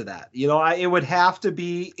opposed to that. It would have to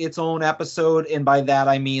be its own episode, and by that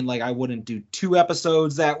I mean like I wouldn't do 2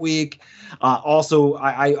 episodes that week. Also,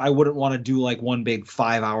 I wouldn't want to do like one big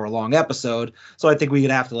 5-hour long episode. So I think we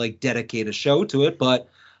would have to like dedicate a show to it. But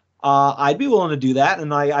I'd be willing to do that,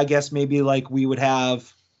 and I guess maybe like we would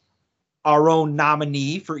have our own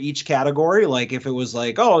nominee for each category. Like if it was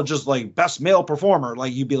like, oh, just like best male performer,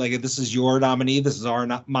 like you'd be like, this is your nominee, this is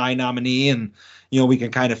my nominee, and we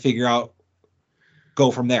can kind of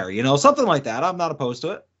go from there, something like that. I'm not opposed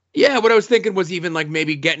to it. Yeah, what I was thinking was even like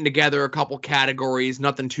maybe getting together a couple categories,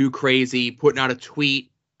 nothing too crazy, putting out a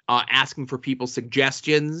tweet, asking for people's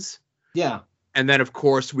suggestions. Yeah. And then, of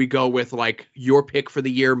course, we go with like your pick for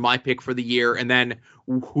the year, my pick for the year, and then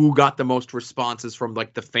who got the most responses from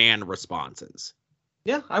like the fan responses.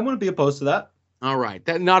 Yeah, I wouldn't be opposed to that. All right,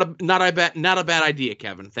 that not a bad idea,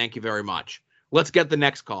 Kevin. Thank you very much. Let's get the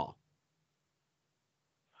next call.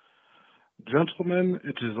 Gentlemen,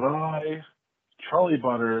 it is I, Charlie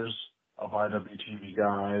Butters of IWTV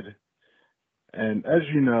Guide, and as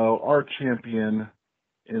you know, our champion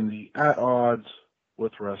in the At Odds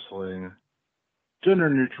with Wrestling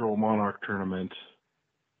gender-neutral Monarch tournament,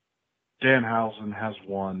 Danhausen has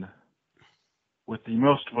won with the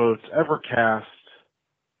most votes ever cast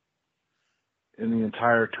in the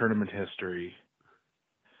entire tournament history.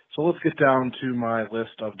 So let's get down to my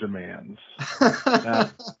list of demands.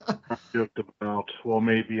 I joked about, well,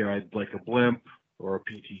 maybe I'd like a blimp or a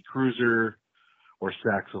PT Cruiser or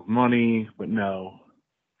sacks of money, but no,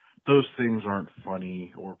 those things aren't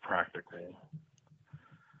funny or practical.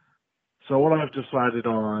 So what I've decided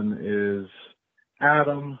on is,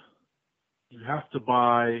 Adam, you have to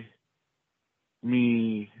buy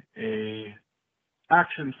me a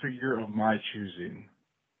action figure of my choosing.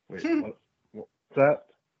 Wait, what's that?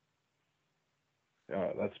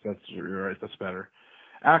 You're right, that's better.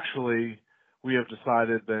 Actually, we have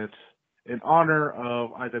decided that in honor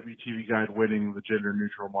of IWTV Guide winning the Gender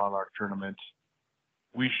Neutral Monarch tournament,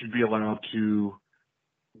 we should be allowed to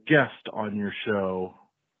guest on your show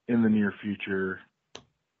in the near future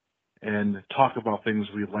and talk about things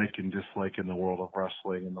we like and dislike in the world of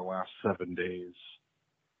wrestling in the last 7 days.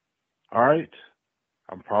 All right.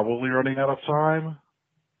 I'm probably running out of time.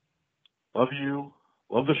 Love you.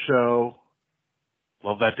 Love the show.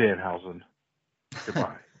 Love that Danhausen.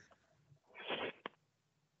 Goodbye.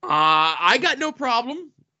 I got no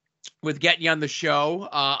problem with getting you on the show.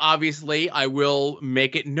 Obviously, I will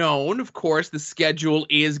make it known. Of course, the schedule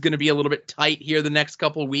is going to be a little bit tight here the next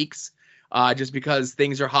couple of weeks, just because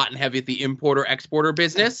things are hot and heavy at the importer-exporter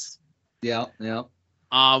business. Yeah.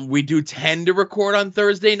 We do tend to record on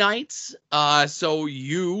Thursday nights, so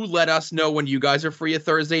you let us know when you guys are free a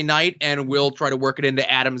Thursday night, and we'll try to work it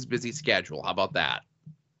into Adam's busy schedule. How about that?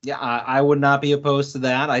 Yeah, I would not be opposed to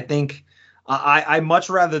that. I think I much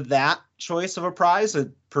rather that choice of a prize. It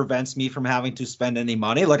prevents me from having to spend any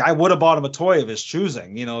money. Like I would have bought him a toy of his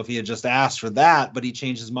choosing, if he had just asked for that, but he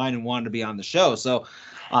changed his mind and wanted to be on the show. So,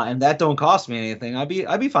 and that don't cost me anything. I'd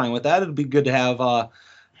be fine with that. It'd be good to have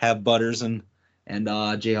Butters and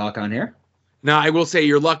Jayhawk on here. Now, I will say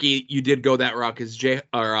you're lucky you did go that route because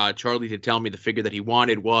Charlie did tell me the figure that he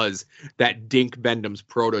wanted was that Dink Bendham's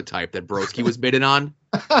prototype that Broski was bidding on.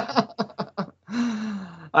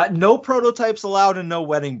 No prototypes allowed and no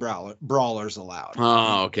wedding brawlers allowed.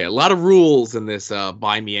 Oh, okay. A lot of rules in this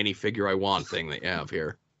buy me any figure I want thing that you have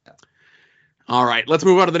here. All right, let's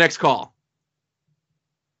move on to the next call.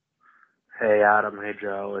 Hey Adam, hey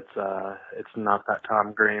Joe. It's not that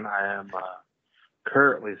Tom Green. I am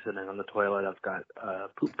currently sitting on the toilet. I've got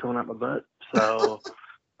poop coming out my butt, so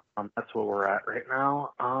that's where we're at right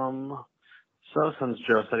now. So since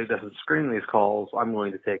Joe said he doesn't screen these calls, I'm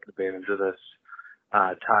going to take advantage of this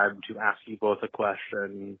time to ask you both a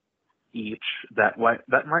question each that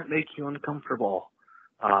might make you uncomfortable.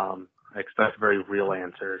 I expect very real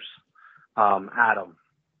answers. Adam,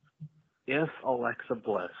 if Alexa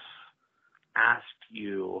Bliss asked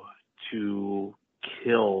you to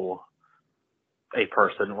kill a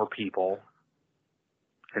person or people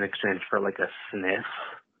in exchange for like a sniff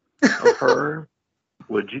of her,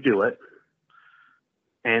 would you do it?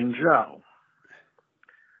 And Joe,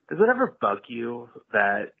 does it ever bug you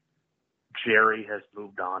that Jerry has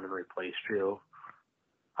moved on and replaced you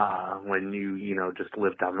when you just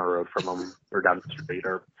live down the road from him or down the street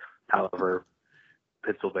or however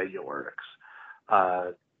Pennsylvania works?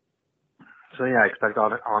 So yeah, I expect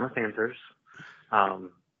honest answers. I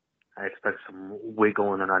expect some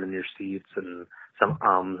wiggling around in your seats and some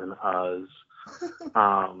and uhs.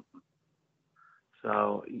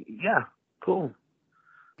 So yeah, cool.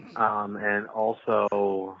 And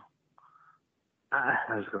also, I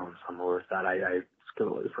was going somewhere with that. I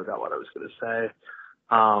completely forgot what I was going to say.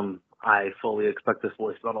 I fully expect this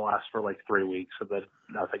voicemail to last for like 3 weeks and then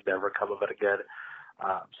nothing to ever come of it again.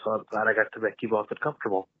 So I'm glad I got to make you both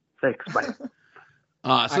uncomfortable. Thanks.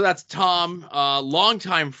 Bye. So that's Tom,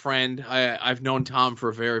 longtime friend. I've known Tom for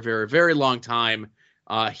a very, very, very long time.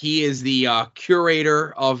 He is the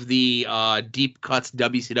curator of the Deep Cuts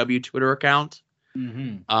WCW Twitter account.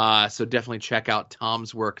 Mm-hmm. So definitely check out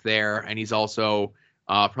Tom's work there. And he's also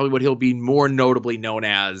probably what he'll be more notably known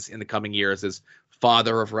as in the coming years as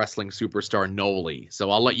father of wrestling superstar Noli.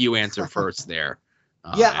 So I'll let you answer first there.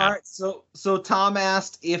 Yeah, all right. So Tom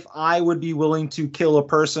asked if I would be willing to kill a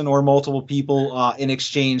person or multiple people in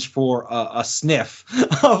exchange for a sniff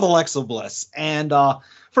of Alexa Bliss. And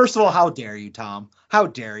first of all, how dare you, Tom? How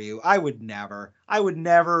dare you? I would never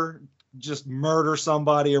just murder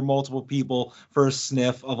somebody or multiple people for a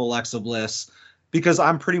sniff of Alexa Bliss, because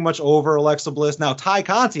I'm pretty much over Alexa Bliss. Now, Ty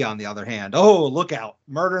Conti, on the other hand, oh, look out,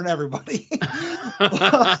 murdering everybody.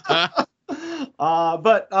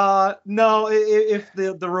 No, if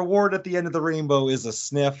the reward at the end of the rainbow is a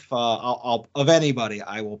sniff I'll of anybody,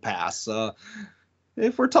 I will pass.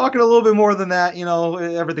 If we're talking a little bit more than that,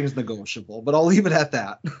 everything's negotiable, but I'll leave it at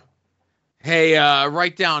that. Hey,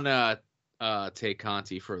 write down Tay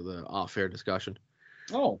Conti for the off-air discussion.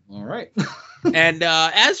 Oh, all right. And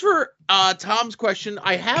as for Tom's question,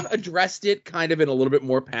 I have addressed it kind of in a little bit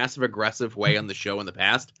more passive-aggressive way on the show in the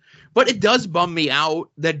past, but it does bum me out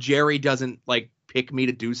that Jerry doesn't pick me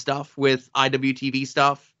to do stuff with IWTV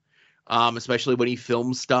stuff, especially when he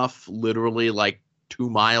films stuff literally 2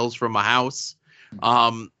 miles from my house.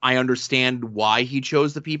 I understand why he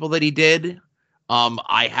chose the people that he did.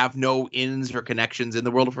 I have no ins or connections in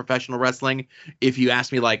the world of professional wrestling. If you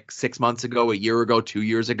asked me 6 months ago, a year ago, 2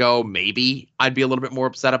 years ago, maybe I'd be a little bit more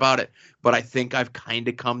upset about it. But I think I've kind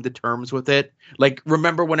of come to terms with it.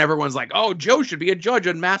 Remember when everyone's like, oh, Joe should be a judge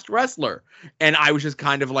on Masked Wrestler. And I was just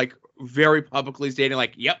kind of very publicly stating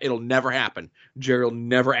yep, it'll never happen. Jerry will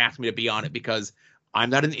never ask me to be on it because I'm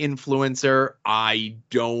not an influencer. I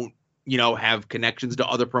don't have connections to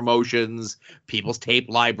other promotions, people's tape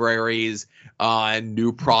libraries, and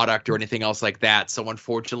new product or anything else like that. So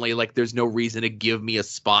unfortunately, there's no reason to give me a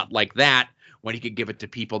spot like that when he could give it to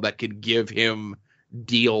people that could give him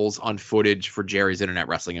deals on footage for Jerry's Internet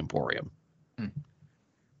Wrestling Emporium.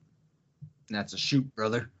 That's a shoot,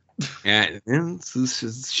 brother. Yeah, it's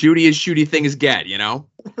as shooty things get,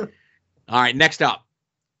 All right, next up.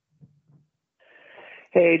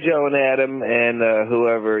 Hey, Joe and Adam, and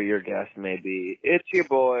whoever your guest may be. It's your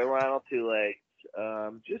boy, Ronald Two Legs.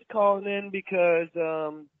 Just calling in because,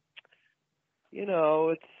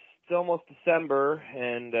 it's almost December,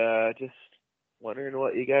 and just wondering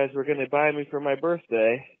what you guys were going to buy me for my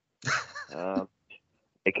birthday.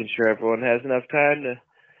 Making sure everyone has enough time to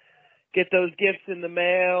get those gifts in the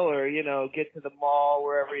mail or, get to the mall,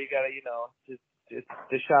 wherever you got to, It's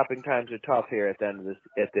the shopping times are tough here at the end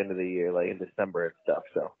of the year, in December and stuff.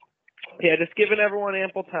 So, yeah, just giving everyone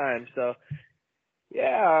ample time. So,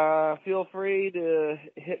 yeah, feel free to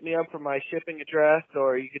hit me up for my shipping address,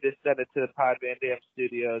 or you could just send it to the Pod Van Dam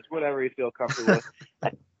Studios, whatever you feel comfortable with.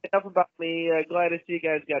 Enough about me. Glad to see you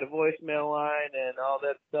guys got a voicemail line and all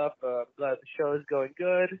that stuff. Glad the show is going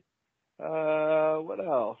good. What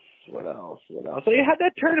else? So, how'd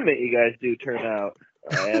that tournament you guys do turn out,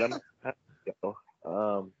 Adam?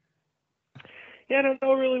 yeah, I don't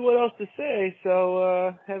know really what else to say.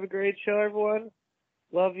 So have a great show, everyone.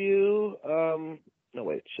 Love you. No,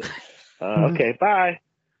 wait, shit. Okay, bye.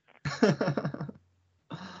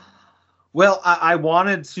 Well, I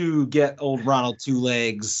wanted to get old Ronald Two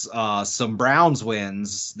Legs some Browns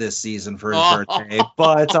wins this season for his birthday,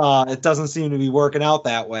 but it doesn't seem to be working out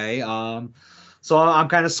that way. So I'm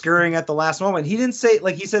kind of scurrying at the last moment. He didn't say,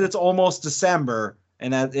 like, he said it's almost December,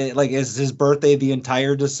 and that is his birthday the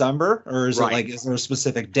entire December, or is it like, is there a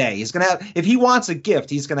specific day? He's gonna have, if he wants a gift,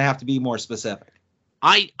 he's gonna have to be more specific.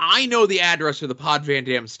 I know the address for the Pod Van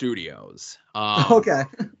Dam Studios. Okay.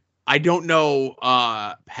 I don't know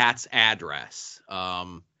Pat's address.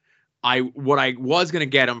 What I was gonna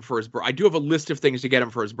get him for his I do have a list of things to get him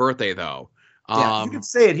for his birthday though. Yeah, you can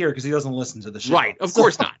say it here because he doesn't listen to the show. Right, of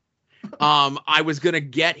course not. I was gonna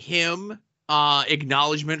get him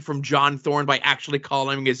acknowledgement from John Thorne by actually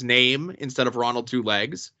calling him his name instead of Ronald Two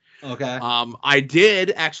Legs. Okay. I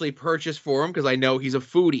did actually purchase for him because I know he's a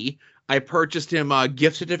foodie. I purchased him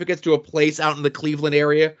gift certificates to a place out in the Cleveland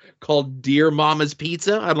area called Dear Mama's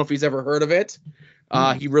Pizza. I don't know if he's ever heard of it.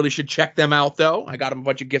 He really should check them out, though. I got him a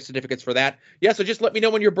bunch of gift certificates for that. Yeah, so just let me know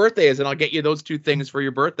when your birthday is, and I'll get you those two things for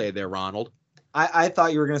your birthday there, Ronald. I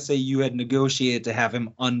thought you were going to say you had negotiated to have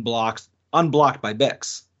him unblocked by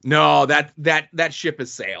Bix. No, that ship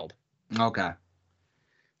has sailed. Okay.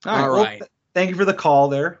 All right. Well, thank you for the call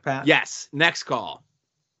there, Pat. Yes, next call.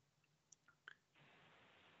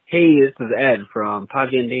 Hey, this is Ed from Pod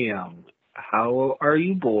Van Dam. How are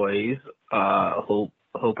you boys? Hope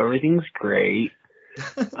everything's great.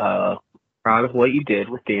 Proud of what you did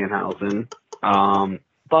with Danhausen.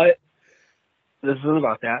 But this isn't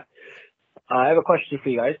about that. I have a question for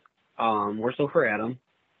you guys. More so for Adam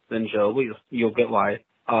than Joe, but you'll get why.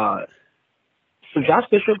 So Josh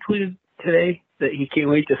Bishop tweeted today that he can't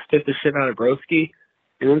wait to stiff the shit out of Broski,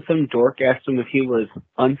 and then some dork asked him if he was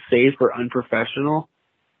unsafe or unprofessional.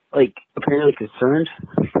 Like, apparently concerned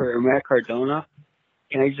for Matt Cardona.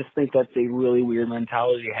 And I just think that's a really weird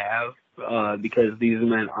mentality to have, because these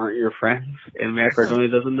men aren't your friends, and Matt Cardona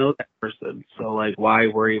doesn't know that person. So, like, why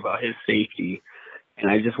worry about his safety?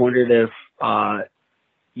 And I just wondered if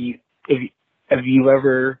you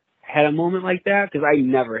ever had a moment like that? Because I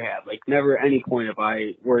never have. Like, never at any point have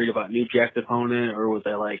I worried about New Jack's opponent, or was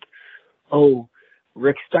I like, oh,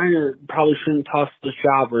 Rick Steiner probably shouldn't toss the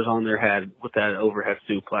jobbers on their head with that overhead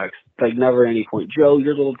suplex. Like, never at any point. Joe,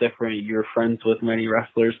 you're a little different. You're friends with many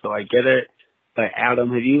wrestlers, so I get it. But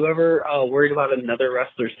Adam, have you ever worried about another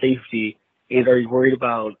wrestler's safety? And are you worried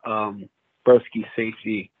about Broski's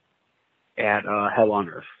safety at Hell on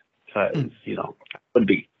Earth? Because, would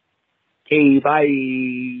be. Okay,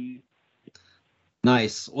 bye.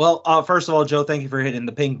 Nice. Well, first of all, Joe, thank you for hitting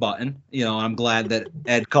the pink button. I'm glad that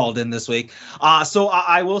Ed called in this week. So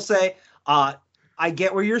I will say, I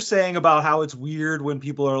get what you're saying about how it's weird when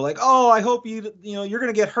people are like, "Oh, I hope you're going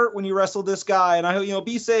to get hurt when you wrestle this guy, and I hope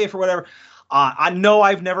be safe or whatever." I know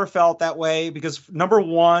I've never felt that way because, number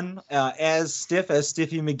one, as stiff as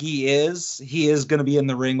Stiffy McGee is, he is going to be in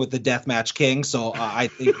the ring with the Deathmatch King. So I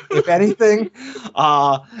think, if anything,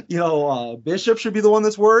 Bishop should be the one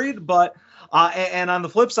that's worried, but. And on the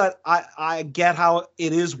flip side, I get how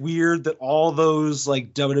it is weird that all those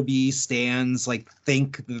like WWE stans like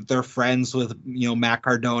think that they're friends with Matt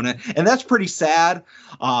Cardona, and that's pretty sad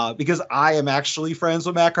because I am actually friends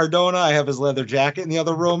with Matt Cardona. I have his leather jacket in the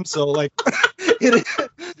other room, so like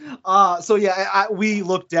so yeah, we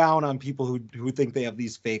look down on people who think they have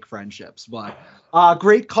these fake friendships. But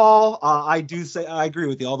great call. I do say I agree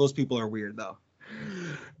with you. All those people are weird though.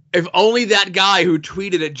 If only that guy who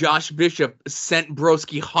tweeted at Josh Bishop sent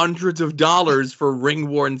Broski hundreds of dollars for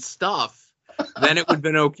ring-worn stuff, then it would have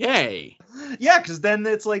been okay. Yeah, because then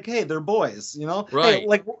it's like, hey, they're boys, Right. Hey,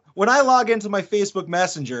 like, when I log into my Facebook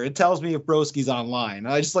Messenger, it tells me if Broski's online.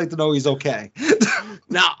 I just like to know he's okay.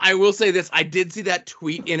 Now, I will say this. I did see that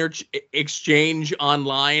tweet exchange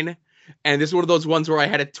online, and this is one of those ones where I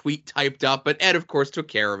had a tweet typed up, but Ed, of course, took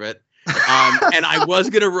care of it. And I was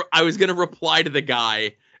gonna reply to the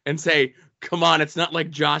guy and say, come on, it's not like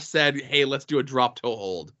Josh said, hey, let's do a drop toe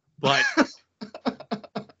hold. But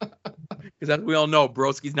because as we all know,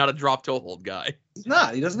 Broski's not a drop toe hold guy. He's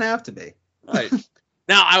not. He doesn't have to be. Right.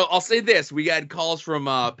 Now, I'll say this. We had calls from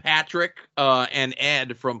Patrick and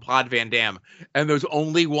Ed from Pod Van Dam, and there's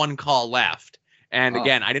only one call left. And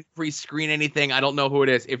again, I didn't pre-screen anything. I don't know who it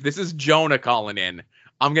is. If this is Jonah calling in,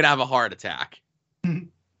 I'm going to have a heart attack.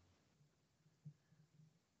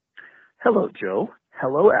 Hello, Joe.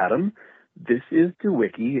 Hello, Adam. This is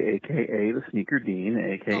DeWicki, a.k.a. the Sneaker Dean,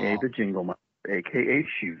 a.k.a. the Jingle Master, a.k.a.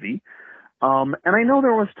 Shoozy. And I know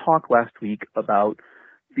there was talk last week about,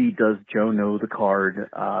 the Does Joe Know the Card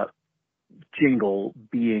jingle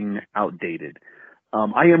being outdated.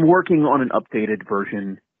 I am working on an updated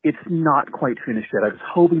version. It's not quite finished yet. I was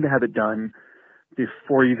hoping to have it done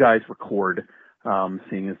before you guys record,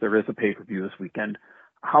 seeing as there is a pay-per-view this weekend.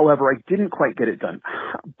 However, I didn't quite get it done.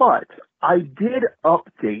 But I did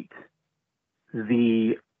update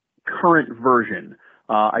the current version.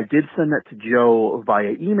 I did send that to Joe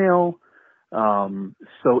via email.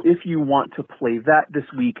 So if you want to play that this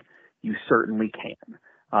week, you certainly can.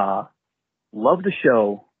 Love the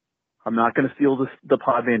show. I'm not going to steal the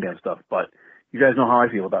Pod Van Dam stuff, but you guys know how I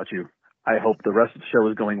feel about you. I hope the rest of the show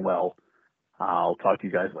is going well. I'll talk to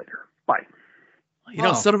you guys later. Bye. You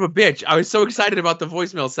know, son of a bitch. I was so excited about the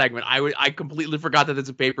voicemail segment. I completely forgot that it's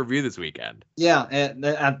a pay-per-view this weekend. Yeah,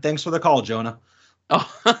 and thanks for the call, Jonah.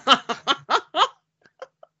 Oh.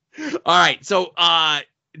 All right. So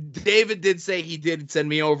David did say he did send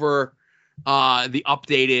me over the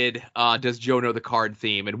updated Does Joe Know the Card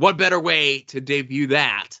theme. And what better way to debut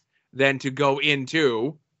that than to go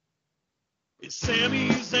into... Is Sami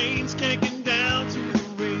Zayn's kicking down to the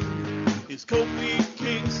ring? Is Kofi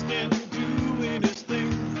Kingston doing his thing?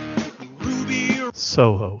 Ruby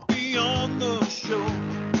Soho. on the show.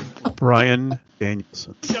 Bryan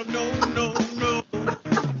Danielson. No.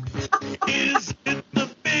 Is it the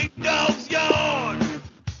big dog's yard?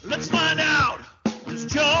 Let's find out. Does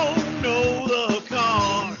Joe know the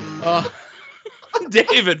card?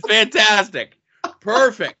 David, fantastic.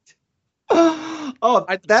 Perfect. Oh,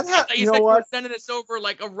 you know what? Sending this over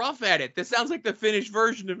like a rough edit. This sounds like the finished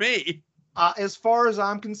version to me. As far as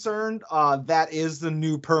I'm concerned, that is the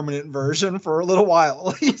new permanent version for a little while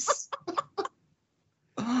at least.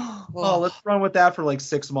 Let's run with that for like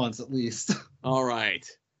 6 months at least. All right.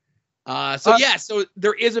 So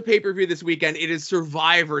there is a pay-per-view this weekend. It is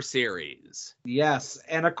Survivor Series. Yes,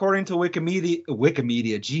 and according to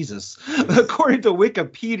Wikimedia, Jesus. According to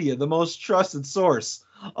Wikipedia, the most trusted source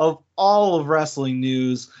of all of wrestling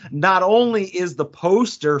news, not only is the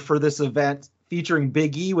poster for this event featuring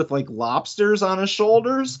Big E with like lobsters on his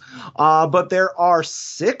shoulders, but there are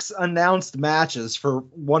 6 announced matches for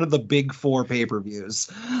one of the big 4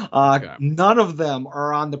 pay-per-views. Okay. None of them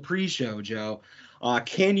are on the pre-show, Joe.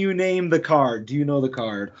 Can you name the card? Do you know the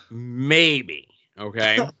card? Maybe.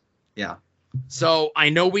 Okay. Yeah. So I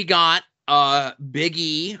know we got Big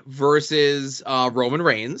E versus Roman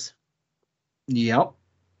Reigns. Yep.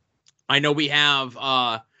 I know we have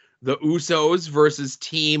the Usos versus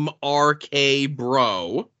Team RK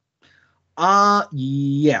Bro.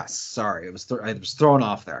 Yes. Sorry, I was thrown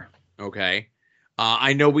off there. Okay.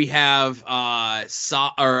 I know we have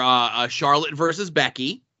Charlotte versus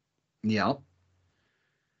Becky. Yep.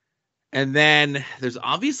 And then there's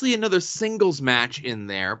obviously another singles match in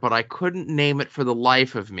there, but I couldn't name it for the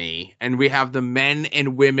life of me. And we have the men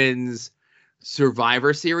and women's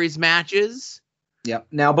Survivor Series matches. Yeah.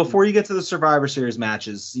 Now, before you get to the Survivor Series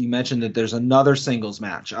matches, you mentioned that there's another singles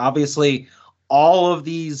match. Obviously, all of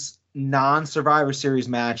these non-Survivor Series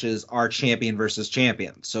matches are champion versus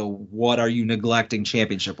champion. So what are you neglecting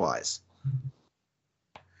championship-wise?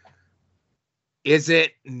 Is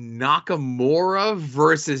it Nakamura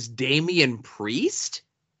versus Damian Priest?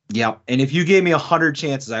 Yeah. And if you gave me 100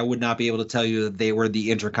 chances, I would not be able to tell you that they were the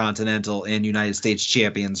Intercontinental and United States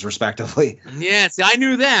champions, respectively. Yeah, see, I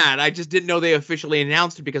knew that. I just didn't know they officially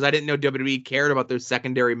announced it because I didn't know WWE cared about their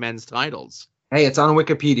secondary men's titles. Hey, it's on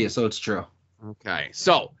Wikipedia, so it's true. Okay,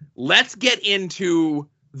 so let's get into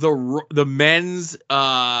the men's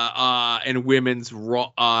and women's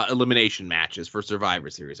elimination matches for Survivor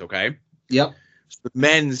Series, okay? Yep. So the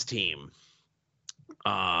men's team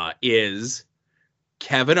is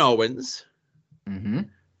Kevin Owens,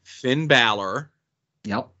 Finn Balor,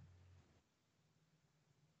 yep,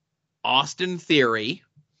 Austin Theory,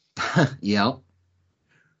 yep,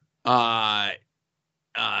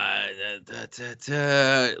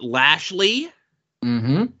 Lashley,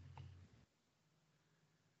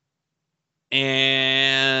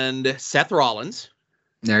 and Seth Rollins.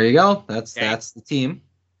 There you go. That's the team.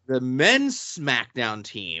 The men's SmackDown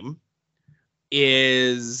team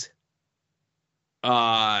is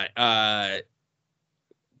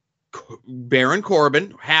Baron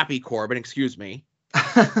Corbin, Happy Corbin, excuse me.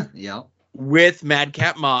 Yeah. With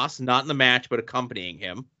Madcap Moss, not in the match, but accompanying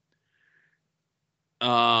him.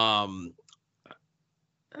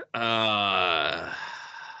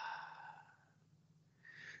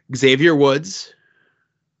 Xavier Woods.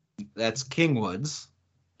 That's King Woods.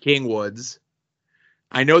 King Woods.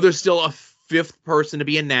 I know there's still a 5th person to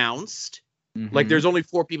be announced. Like, there's only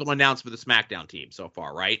 4 people announced for the SmackDown team so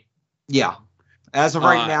far, right? Yeah. As of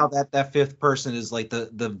right now, that 5th person is like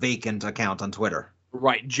the vacant account on Twitter.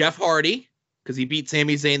 Right. Jeff Hardy, because he beat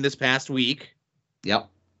Sami Zayn this past week. Yep.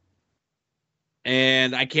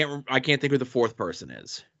 And I can't think who the fourth person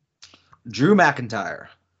is. Drew McIntyre.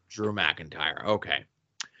 Drew McIntyre. Okay.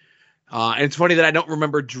 And it's funny that I don't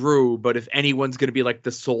remember Drew, but if anyone's going to be like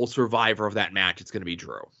the sole survivor of that match, it's going to be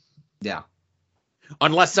Drew. Yeah.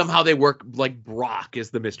 Unless somehow they work like Brock is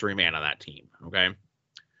the mystery man on that team. Okay.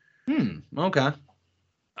 Okay.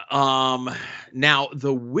 Now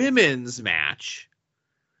the women's match.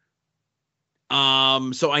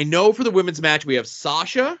 So I know for the women's match we have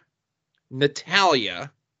Sasha,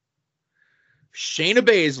 Natalya, Shayna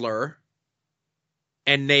Baszler,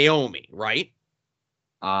 and Naomi, right?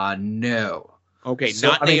 No. Okay, So,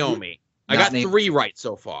 not I mean, Naomi. not I got Naomi. 3 right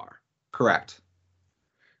so far. Correct.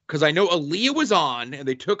 Because I know Aaliyah was on, and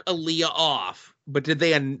they took Aaliyah off. But did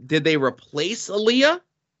they replace Aaliyah?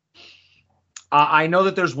 I know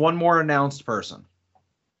that there's one more announced person.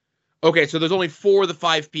 Okay, so there's only 4 of the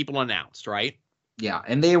 5 people announced, right? Yeah,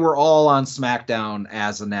 and they were all on SmackDown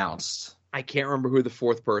as announced. I can't remember who the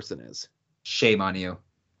 4th person is. Shame on you.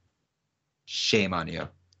 Shame on you.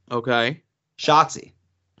 Okay. Shotzi.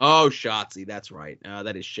 Oh, Shotzi, that's right.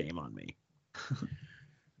 That is shame on me.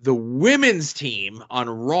 The women's team on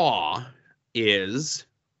Raw is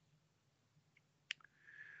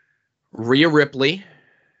Rhea Ripley,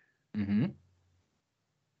 Mm-hmm.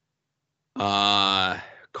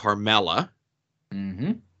 Carmella,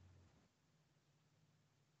 Mm-hmm.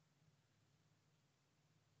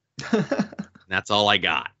 that's all I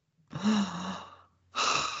got.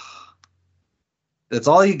 That's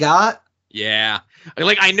all you got? Yeah.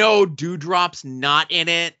 Like, I know Dewdrop's not in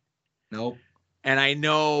it. Nope. And I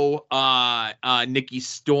know Nikki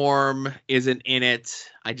Storm isn't in it.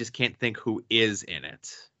 I just can't think who is in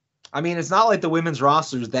it. I mean, it's not like the women's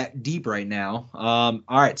roster is that deep right now. All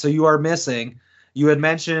right, so you are missing. You had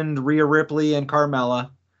mentioned Rhea Ripley and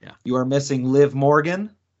Carmella. Yeah. You are missing Liv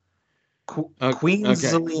Morgan, Queen okay.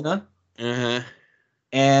 Zelina, Uh-huh.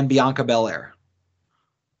 and Bianca Belair.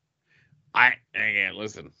 I can't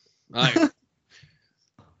listen. I'm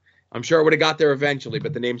sure I would have got there eventually,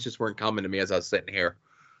 but the names just weren't coming to me as I was sitting here.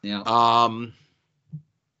 Yeah. I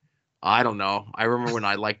don't know. I remember when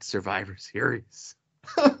I liked Survivor Series.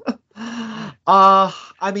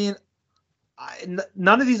 I mean,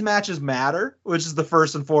 none of these matches matter, which is the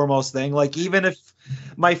first and foremost thing. Like, even if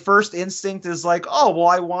my first instinct is like, oh, well,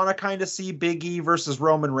 I want to kind of see Big E versus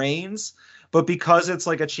Roman Reigns, but because it's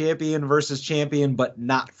like a champion versus champion, but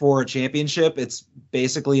not for a championship, it's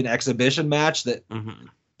basically an exhibition match that,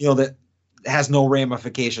 that has no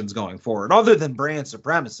ramifications going forward, other than brand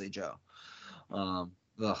supremacy, Joe.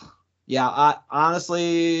 Yeah,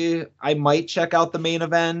 honestly, I might check out the main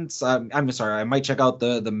event. I'm sorry, I might check out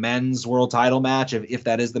the men's world title match if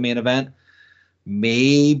that is the main event.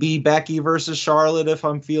 Maybe Becky versus Charlotte if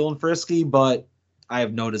I'm feeling frisky, but I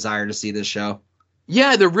have no desire to see this show.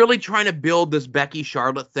 Yeah, they're really trying to build this Becky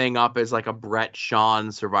Charlotte thing up as like a Brett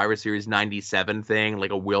Shawn Survivor Series 97 thing,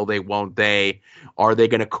 like a will they, won't they? Are they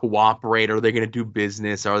going to cooperate? Are they going to do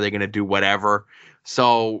business? Are they going to do whatever?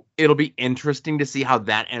 So it'll be interesting to see how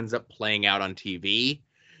that ends up playing out on TV.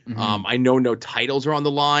 I know no titles are on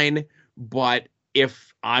the line, but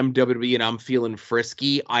if I'm WWE and I'm feeling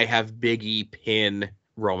frisky, I have Big E pin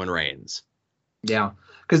Roman Reigns. Yeah.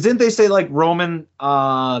 Because didn't they say like Roman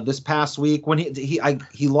this past week when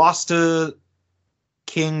he lost to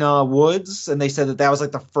King Woods, and they said that was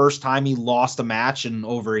like the first time he lost a match in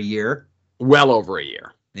over a year. Well over a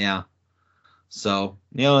year. Yeah. So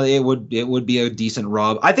it would be a decent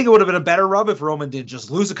rub. I think it would have been a better rub if Roman didn't just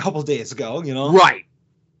lose a couple days ago. Right.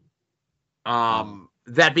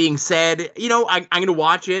 That being said, I'm going to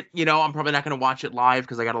watch it. I'm probably not going to watch it live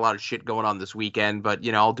because I got a lot of shit going on this weekend. But,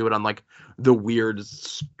 I'll do it on like the weird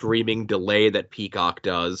streaming delay that Peacock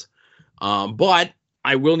does. But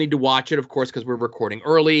I will need to watch it, of course, because we're recording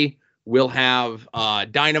early. We'll have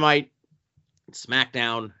Dynamite,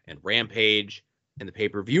 SmackDown, and Rampage and the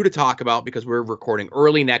pay-per-view to talk about because we're recording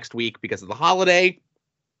early next week because of the holiday.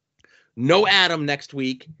 No Adam next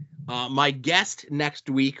week. My guest next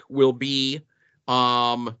week will be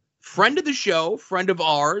friend of the show, friend of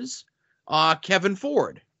ours, Kevin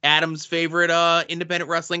Ford, Adam's favorite independent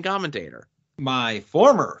wrestling commentator. My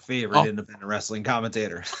former favorite independent wrestling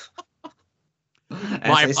commentator.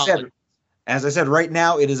 As I said, right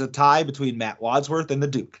now it is a tie between Matt Wadsworth and the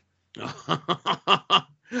Duke.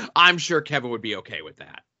 I'm sure Kevin would be okay with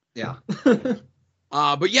that. Yeah.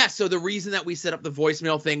 But yeah, so the reason that we set up the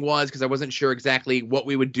voicemail thing was because I wasn't sure exactly what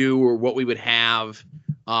we would do or what we would have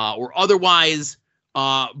or otherwise.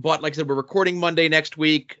 But like I said, we're recording Monday next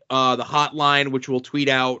week, the hotline, which we'll tweet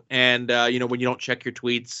out. And, when you don't check your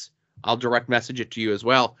tweets, I'll direct message it to you as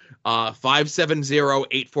well.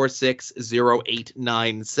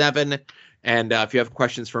 570-846-0897. And if you have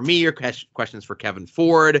questions for me or questions for Kevin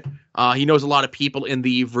Ford, he knows a lot of people in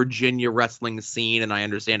the Virginia wrestling scene, and I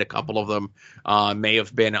understand a couple of them may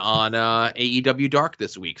have been on AEW Dark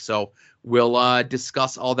this week. So we'll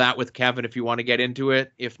discuss all that with Kevin if you want to get into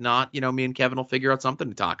it. If not, me and Kevin will figure out something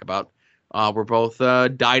to talk about. We're both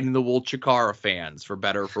dyed-in-the-wool Chikara fans, for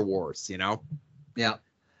better or for worse, Yeah.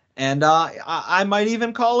 And I might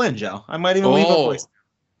even call in, Joe. I might even leave a voice.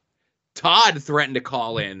 Todd threatened to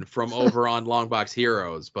call in from over on Longbox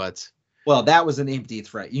Heroes, but... Well, that was an empty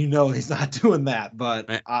threat. He's not doing that,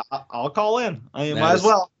 but I'll call in. I might as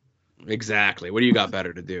well. Exactly. What do you got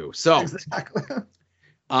better to do? So, exactly.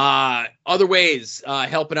 Other ways,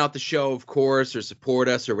 helping out the show, of course, or support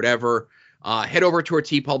us or whatever. Head over to our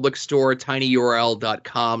TeePublic store,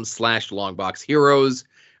 tinyurl.com/longboxheroes.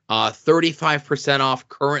 35% off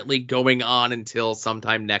currently going on until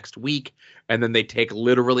sometime next week. And then they take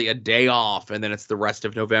literally a day off. And then it's the rest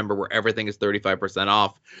of November where everything is 35%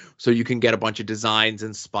 off. So you can get a bunch of designs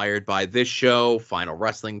inspired by this show, Final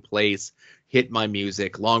Wrestling Place, Hit My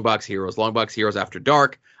Music, Longbox Heroes After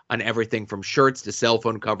Dark, on everything from shirts to cell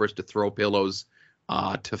phone covers to throw pillows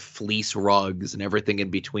to fleece rugs and everything in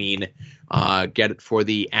between. Get it for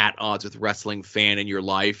the At Odds with Wrestling fan in your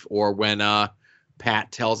life, or when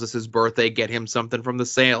Pat tells us his birthday, get him something from the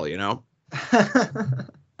sale,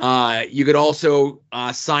 You could also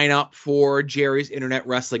sign up for Jerry's Internet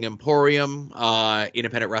Wrestling Emporium,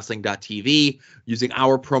 independentwrestling.tv, using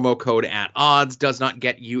our promo code At Odds. Does not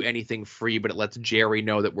get you anything free, but it lets Jerry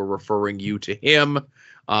know that we're referring you to him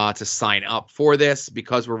to sign up for this.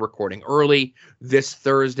 Because we're recording early, this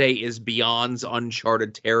Thursday is Beyond's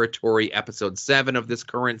Uncharted Territory, Episode 7 of this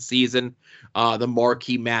current season. The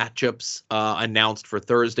marquee matchups announced for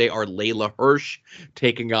Thursday are Layla Hirsch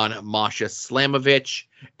taking on Masha Slamovich,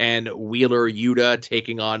 and Wheeler Yuta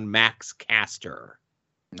taking on Max Caster.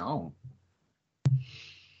 No.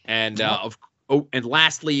 And and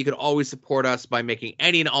lastly, you can always support us by making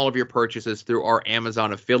any and all of your purchases through our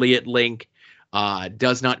Amazon affiliate link.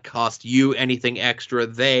 Does not cost you anything extra.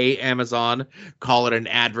 They, Amazon, call it an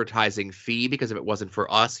advertising fee, because if it wasn't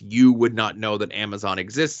for us, you would not know that Amazon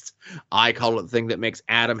exists. I call it the thing that makes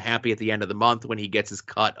Adam happy at the end of the month when he gets his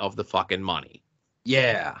cut of the fucking money.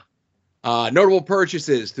 Yeah. Notable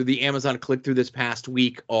purchases through the Amazon click-through this past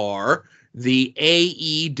week are the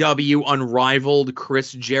AEW Unrivaled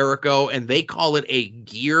Chris Jericho, and they call it a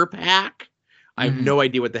gear pack. I have no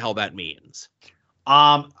idea what the hell that means.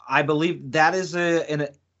 I believe that is an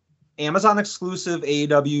Amazon exclusive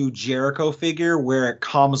AEW Jericho figure where it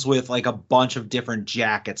comes with like a bunch of different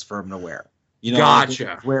jackets for him to wear.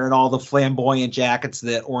 Gotcha. Wearing all the flamboyant jackets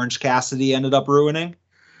that Orange Cassidy ended up ruining.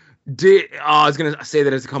 I was going to say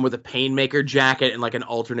that it's come with a Painmaker jacket and like an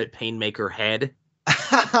alternate Painmaker head.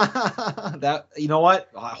 That, you know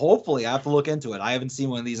what? Hopefully, I have to look into it. I haven't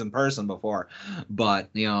seen one of these in person before,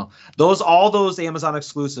 but all those Amazon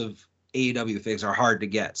exclusive AEW figs are hard to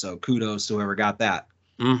get. So kudos to whoever got that.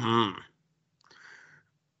 Mm-hmm.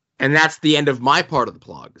 And that's the end of my part of the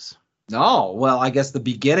plugs. No, well, I guess the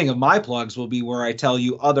beginning of my plugs will be where I tell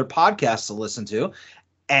you other podcasts to listen to.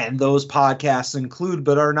 And those podcasts include,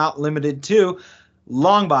 but are not limited to,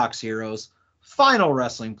 Longbox Heroes, Final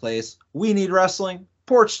Wrestling Place, We Need Wrestling,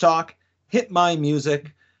 Porch Talk, Hit My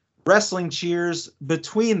Music, Wrestling Cheers,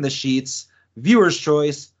 Between the Sheets, Viewer's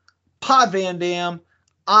Choice, Pod Van Dam,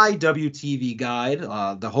 IWTV Guide,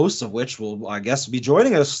 the hosts of which will, I guess, be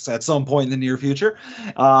joining us at some point in the near future,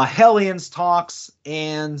 Hellions Talks,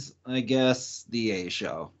 and I guess the A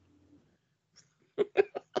Show.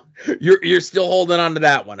 You're still holding on to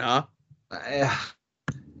that one, huh?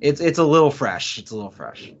 It's a little fresh. It's a little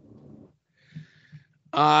fresh.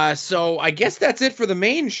 So I guess that's it for the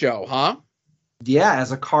main show, huh? Yeah,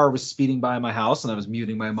 as a car was speeding by my house and I was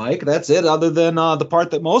muting my mic. That's it, other than the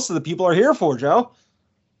part that most of the people are here for, Joe.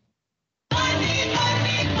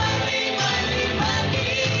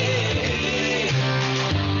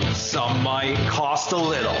 Some might cost a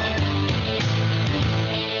little.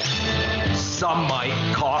 Some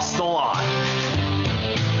might cost a lot.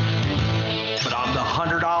 But I'm the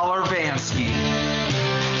 $100 Vansky.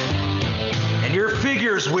 And your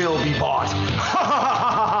figures will be bought.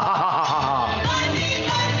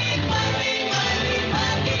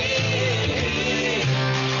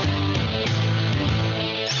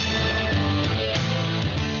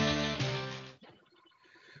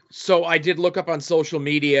 So I did look up on social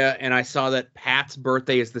media and I saw that Pat's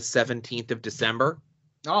birthday is the 17th of December.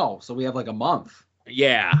 Oh, so we have like a month.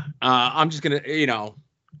 Yeah. I'm just going to,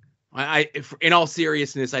 in all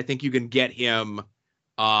seriousness, I think you can get him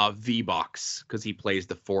V-Bucks because he plays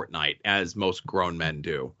the Fortnite, as most grown men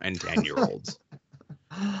do, and 10-year-olds.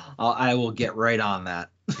 I will get right on that.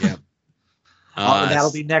 Yeah.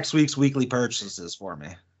 That'll be next week's weekly purchases for me.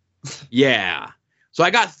 Yeah. So I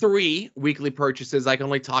got 3 weekly purchases. I can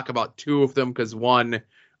only talk about 2 of them because one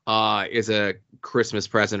is a Christmas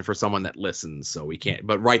present for someone that listens, so we can't.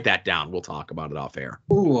 But write that down. We'll talk about it off air.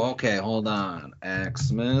 Ooh, okay. Hold on.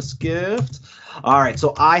 Xmas gift. All right.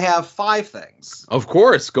 So I have 5 things. Of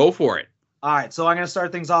course. Go for it. All right. So I'm going to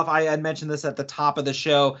start things off. I had mentioned this at the top of the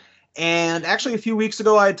show. And actually, a few weeks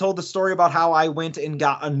ago, I had told the story about how I went and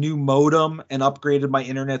got a new modem and upgraded my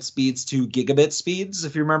internet speeds to gigabit speeds,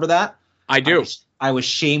 if you remember that. I do. I was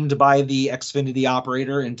shamed by the Xfinity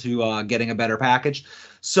operator into getting a better package.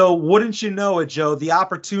 So wouldn't you know it, Joe, the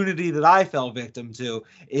opportunity that I fell victim to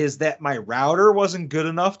is that my router wasn't good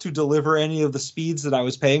enough to deliver any of the speeds that I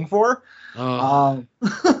was paying for.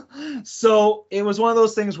 So it was one of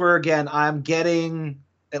those things where, again, I'm getting,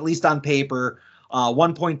 at least on paper,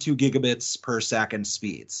 1.2 gigabits per second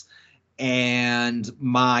speeds. And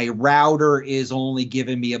my router is only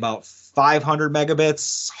giving me about 500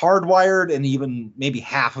 megabits hardwired and even maybe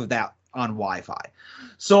half of that on Wi-Fi.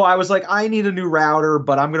 So I was like, I need a new router,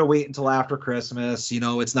 but I'm going to wait until after Christmas. You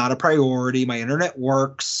know, it's not a priority. My internet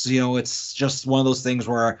works. You know, it's just one of those things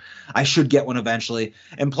where I should get one eventually.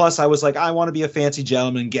 And plus I was like, I want to be a fancy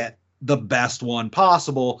gentleman and get the best one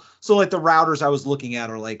possible. So like the routers I was looking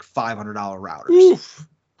at are like $500 routers. Oof.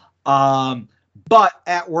 But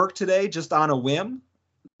at work today, just on a whim,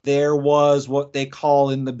 there was what they call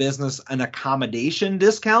in the business an accommodation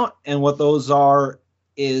discount. And what those are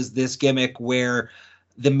is this gimmick where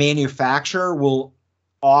the manufacturer will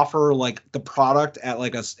offer like the product at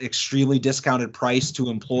like a extremely discounted price to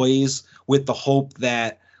employees with the hope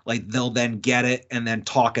that like they'll then get it and then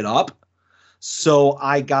talk it up. So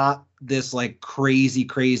I got this like crazy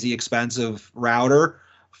expensive router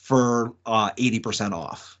for 80%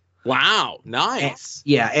 off. Wow. Nice.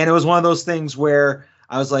 And it was one of those things where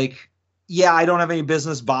I was like, yeah, I don't have any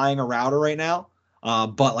business buying a router right now.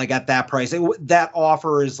 But like at that price, that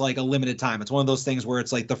offer is like a limited time. It's one of those things where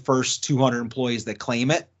it's like the first 200 employees that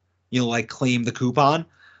claim it, you know, like claim the coupon.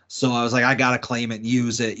 So I was like, I got to claim it and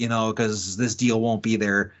use it, you know, because this deal won't be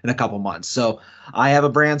there in a couple months. So I have a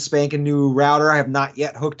brand spanking new router. I have not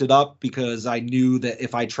yet hooked it up because I knew that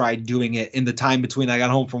if I tried doing it in the time between I got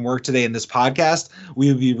home from work today and this podcast, we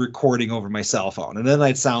would be recording over my cell phone. And then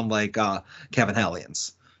I'd sound like Kevin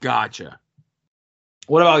Hellions. Gotcha.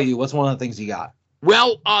 What about you? What's one of the things you got?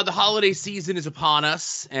 Well, the holiday season is upon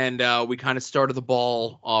us, and we kind of started the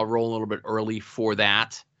ball rolling a little bit early for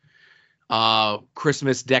that.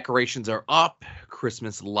 Christmas decorations are up.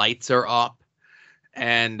 Christmas lights are up.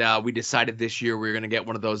 And we decided this year we were going to get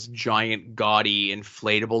one of those giant, gaudy,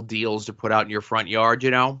 inflatable deals to put out in your front yard,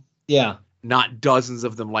 you know? Yeah. Not dozens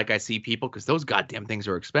of them like I see people, because those goddamn things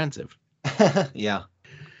are expensive. Yeah.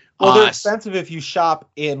 Well, they're expensive if you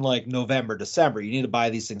shop in like November, December. You need to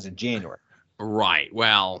buy these things in January. Right.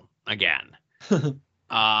 Well, again.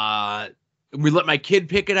 We let my kid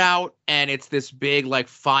pick it out, and it's this big, like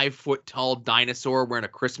 5-foot tall dinosaur wearing a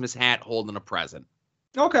Christmas hat holding a present.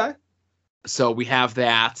 Okay. So we have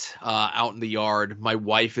that out in the yard. My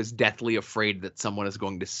wife is deathly afraid that someone is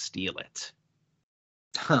going to steal it.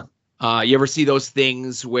 Huh. You ever see those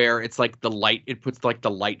things where it's like the light, it puts like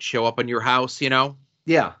the light show up in your house, you know?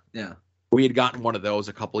 Yeah. Yeah. We had gotten one of those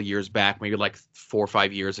a couple of years back, maybe like 4 or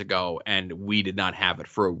 5 years ago, and we did not have it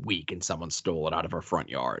for a week, and someone stole it out of our front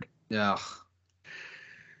yard. Yeah.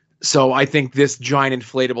 So I think this giant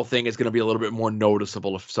inflatable thing is going to be a little bit more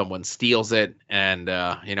noticeable if someone steals it. And,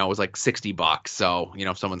 you know, it was like $60. So, you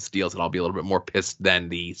know, if someone steals it, I'll be a little bit more pissed than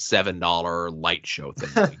the $7 light show thing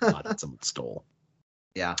that we got that someone stole.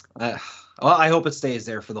 Yeah. Well, I hope it stays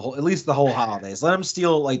there for at least the whole holidays. Let them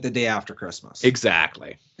steal like the day after Christmas.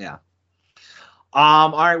 Exactly. Yeah.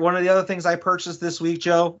 All right. One of the other things I purchased this week,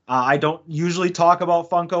 Joe, I don't usually talk about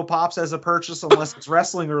Funko Pops as a purchase unless it's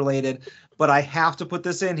wrestling related, but I have to put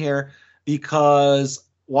this in here because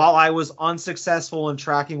while I was unsuccessful in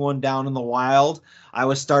tracking one down in the wild, I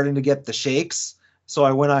was starting to get the shakes. So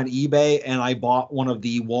I went on eBay and I bought one of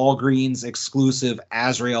the Walgreens exclusive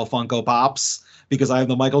Azrael Funko Pops because I have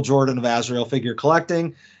the Michael Jordan of Azrael figure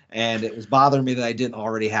collecting, and it was bothering me that I didn't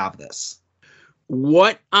already have this.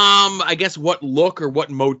 What, I guess what look or what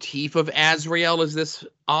motif of Azrael is this?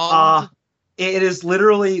 It is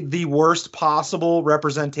literally the worst possible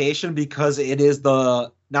representation because it is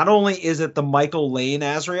not only is it the Michael Lane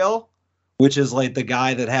Azrael, which is like the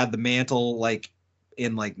guy that had the mantle like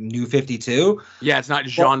in like New 52. Yeah, it's not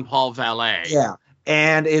Jean-Paul Vallée. Yeah.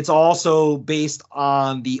 And it's also based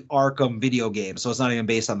on the Arkham video game, so it's not even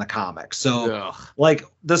based on the comic. So, Ugh. like,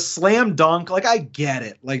 the slam dunk, like, I get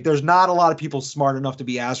it. Like, there's not a lot of people smart enough to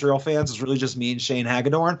be Azrael fans. It's really just me and Shane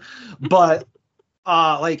Hagedorn. But,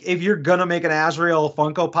 like, if you're gonna make an Azrael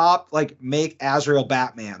Funko Pop, like, make Azrael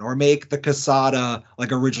Batman or make the Casada,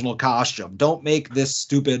 like, original costume. Don't make this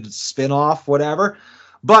stupid spin-off, whatever.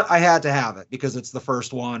 But I had to have it because it's the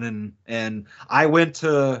first one, and I went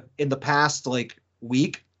to, in the past, like,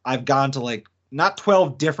 week, I've gone to, like, not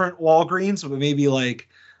 12 different Walgreens, but maybe like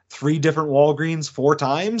 3 different Walgreens 4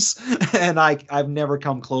 times, and I've never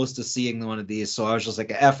come close to seeing one of these. So I was just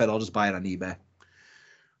like, F it, I'll just buy it on eBay.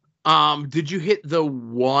 Did you hit the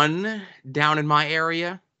one down in my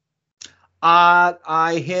area?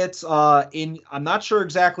 I hit I'm not sure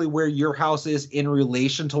exactly where your house is in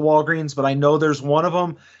relation to Walgreens, but I know there's one of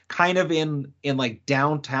them kind of in like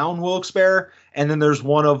downtown Wilkes-Barre, and then there's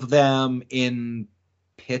one of them in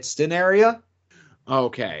Pittston area.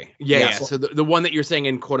 Okay. Yeah. So So the one that you're saying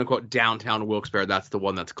in quote unquote downtown Wilkes-Barre, that's the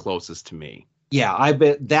one that's closest to me. yeah, I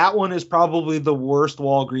bet that one is probably the worst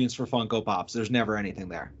Walgreens for Funko Pops. There's never anything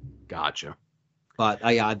there. Gotcha. But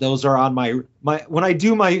yeah, those are on my when I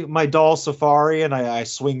do my doll safari and I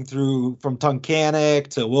swing through from Tunkhannock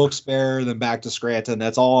to Wilkes-Barre, then back to Scranton.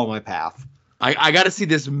 That's all on my path. I got to see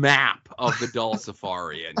this map of the Dull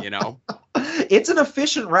Safari, and you know, It's an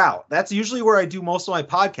efficient route. That's usually where I do most of my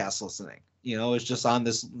podcast listening. You know, it's just on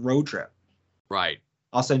this road trip. right?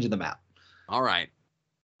 I'll send you the map. All right.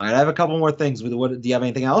 All right, I have a couple more things. What do you have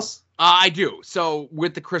anything else? I do. So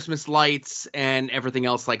with the Christmas lights and everything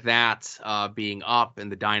else like that being up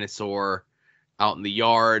and the dinosaur out in the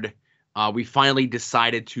yard, we finally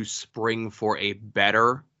decided to spring for a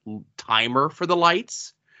better timer for the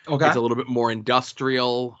lights. Okay. It's a little bit more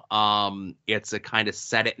industrial. It's a kind of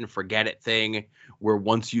set it and forget it thing where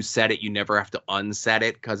once you set it, you never have to unset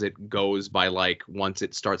it because it goes by like once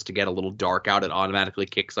it starts to get a little dark out, it automatically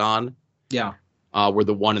kicks on. Yeah. Where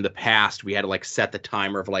the one in the past, we had to like set the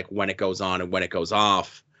timer of like when it goes on and when it goes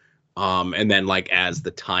off. And then like as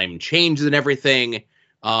the time changes and everything,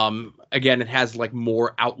 again, it has like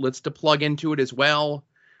more outlets to plug into it as well.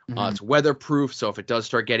 It's weatherproof, so if it does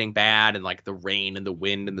start getting bad and like the rain and the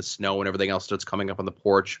wind and the snow and everything else starts coming up on the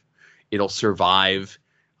porch, it'll survive.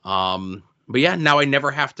 But yeah, now I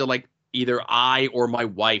never have to like either I or my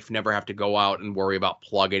wife never have to go out and worry about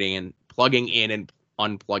plugging in and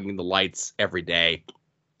unplugging the lights every day.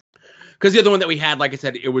 Because the other one that we had, like I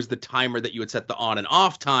said, it was the timer that you would set the on and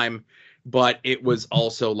off time, but it was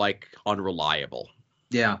also like unreliable.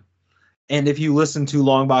 Yeah. And if you listen to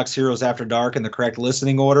Longbox Heroes After Dark in the correct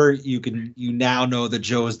listening order, you now know that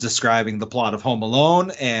Joe is describing the plot of Home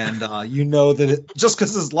Alone, and you know that just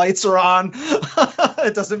because his lights are on,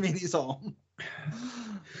 it doesn't mean he's home.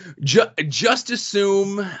 Just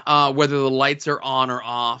assume whether the lights are on or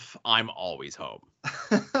off, I'm always home.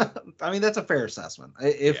 I mean, that's a fair assessment.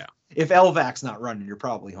 If LVAC's not running, you're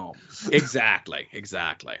probably home. Exactly.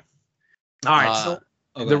 All right,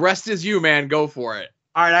 the rest is you, man. Go for it.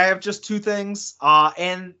 All right, I have just 2 things.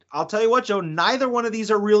 And I'll tell you what, Joe, neither one of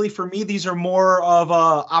these are really for me. These are more of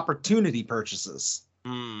opportunity purchases.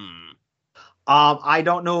 I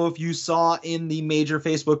don't know if you saw in the major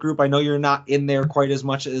Facebook group. I know you're not in there quite as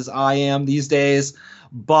much as I am these days.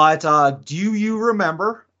 But do you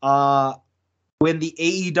remember when the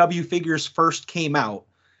AEW figures first came out?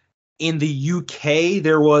 In the UK,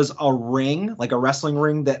 there was a ring, like a wrestling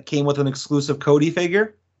ring that came with an exclusive Cody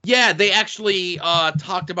figure. Yeah, they actually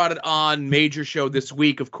talked about it on Major Show this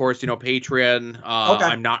week. Of course, you know, Patreon. Okay.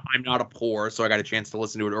 I'm not a poor, so I got a chance to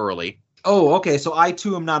listen to it early. Oh, okay. So I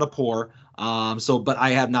too am not a poor. But I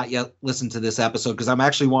have not yet listened to this episode because I'm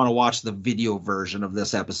actually want to watch the video version of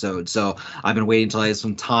this episode. So I've been waiting until I have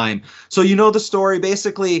some time. So you know the story.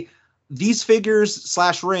 Basically, these figures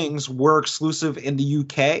 / rings were exclusive in the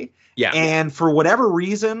UK. Yeah. And for whatever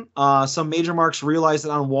reason, some major marks realized that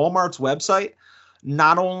on Walmart's website,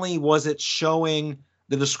 not only was it showing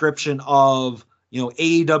the description of, you know,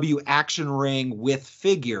 AEW action ring with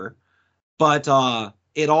figure, but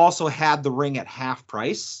it also had the ring at half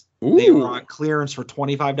price. Ooh. They were on clearance for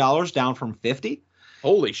 $25, down from $50.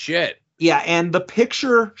 Holy shit. Yeah, and the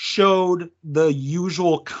picture showed the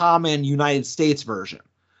usual common United States version.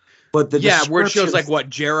 But where it shows like what,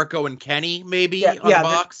 Jericho and Kenny maybe on the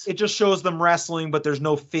box? It just shows them wrestling, but there's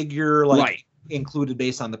no figure included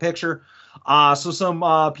based on the picture. So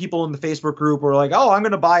some people in the Facebook group were like, oh, I'm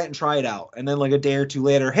going to buy it and try it out. And then like a day or two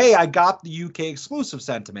later, hey, I got the UK exclusive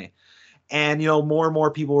sent to me. And, you know, more and more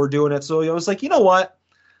people were doing it. So I was like, you know what?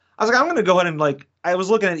 I was like, I'm going to go ahead and like, I was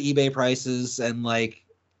looking at eBay prices and like,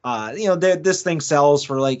 you know, this thing sells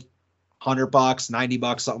for like $100,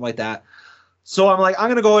 $90, something like that. So I'm like, I'm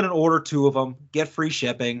going to go ahead and order 2 of them, get free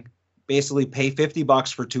shipping, basically pay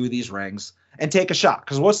 $50 for 2 of these rings and take a shot.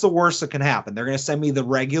 Because what's the worst that can happen? They're going to send me the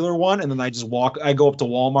regular one, and then I go up to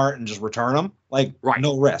Walmart and just return them. Like,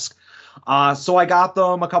 no risk. So I got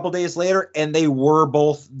them a couple days later, and they were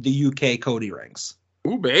both the UK Cody rings.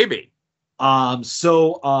 Ooh, baby.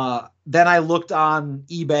 So then I looked on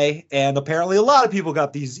eBay, and apparently a lot of people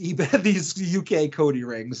got these UK Cody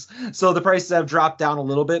rings. So the prices have dropped down a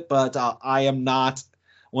little bit, but I am not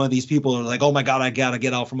one of these people who are like, oh my God, I got to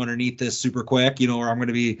get out from underneath this super quick, or I'm going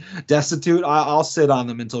to be destitute. I'll sit on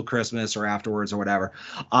them until Christmas or afterwards or whatever.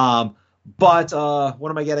 But what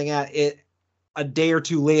am I getting at? A day or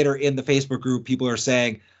 2 later in the Facebook group, people are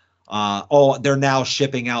saying, they're now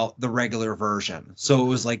shipping out the regular version. So it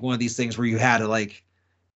was like one of these things where you had to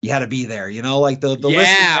be there, like the listing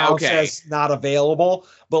now says not available,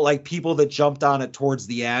 but like people that jumped on it towards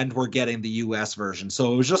the end were getting the US version.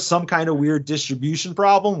 So it was just some kind of weird distribution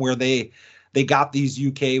problem where they got these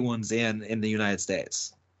UK ones in the United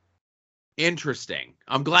States. Interesting.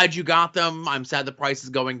 I'm glad you got them. I'm sad the price is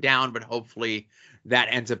going down, but hopefully that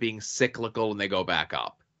ends up being cyclical and they go back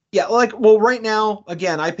up. Yeah, right now,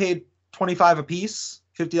 again, I paid $25 a piece,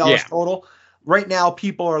 $50 total. Right now,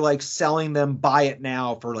 people are like selling them, buy it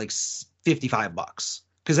now for like $55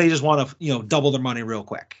 because they just want to, double their money real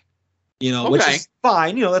quick, which is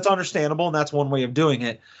fine. That's understandable. And that's one way of doing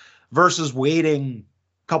it versus waiting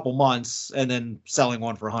a couple months and then selling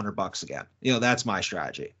one for $100 again. That's my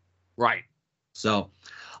strategy. Right. So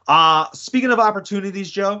speaking of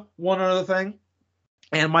opportunities, Joe, one other thing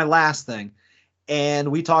and my last thing.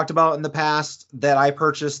 And we talked about in the past that I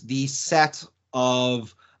purchased the set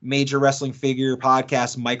of Major Wrestling Figure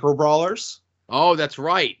Podcast Micro Brawlers. Oh, that's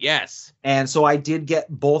right. Yes. And so I did get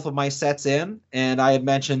both of my sets in, and I had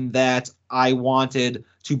mentioned that I wanted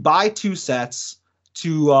to buy 2 sets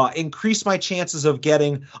to increase my chances of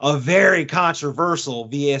getting a very controversial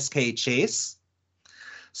VSK Chase.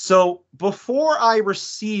 So before I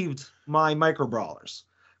received my Micro Brawlers,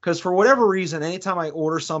 because for whatever reason, anytime I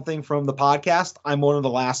order something from the podcast, I'm one of the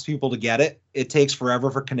last people to get it. It takes forever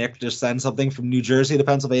for Connect to send something from New Jersey to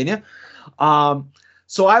Pennsylvania.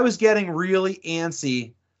 So I was getting really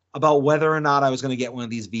antsy about whether or not I was going to get one of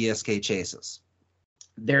these VSK chases.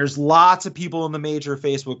 There's lots of people in the major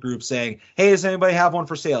Facebook group saying, hey, does anybody have one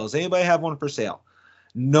for sale? Does anybody have one for sale?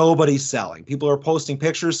 Nobody's selling. People are posting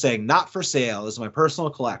pictures saying, not for sale. This is my personal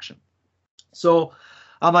collection. So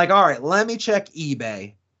I'm like, all right, let me check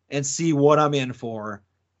eBay and see what I'm in for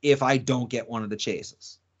if I don't get one of the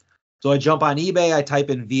chases. So I jump on eBay, I type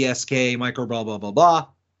in VSK, micro, blah, blah, blah, blah.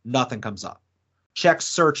 Nothing comes up. Check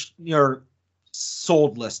search your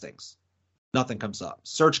sold listings. Nothing comes up.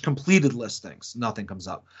 Search completed listings. Nothing comes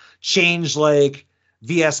up. Change like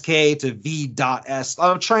VSK to V.S.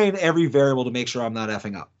 I'm trying every variable to make sure I'm not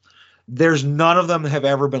effing up. There's none of them have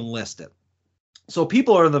ever been listed. So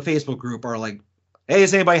people are in the Facebook group are like, hey,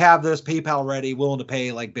 does anybody have this? PayPal ready, willing to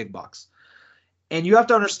pay like big bucks. And you have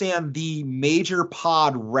to understand the Major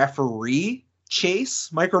Pod referee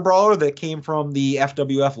chase micro brawler that came from the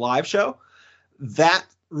FWF live show, that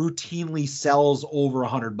routinely sells over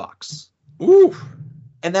 $100. Ooh.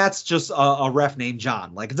 And that's just a ref named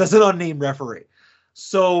John. Like, that's an unnamed referee.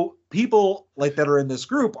 So people like that are in this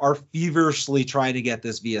group are feverishly trying to get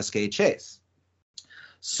this VSK chase.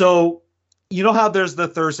 So you know how there's the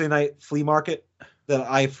Thursday night flea market that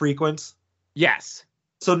I frequent? Yes.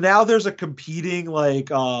 So now there's a competing like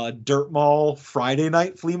Dirt Mall Friday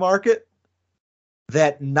night flea market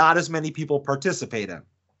that not as many people participate in.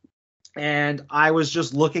 And I was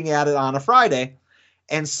just looking at it on a Friday,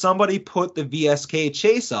 and somebody put the VSK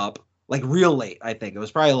chase up like real late. I think it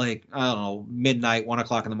was probably like, I don't know, midnight, 1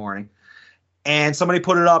 o'clock in the morning. And somebody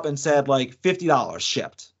put it up and said like $50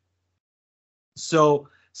 shipped. So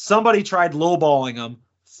somebody tried lowballing him.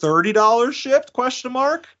 $30 shipped, question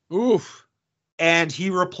mark. Oof. And he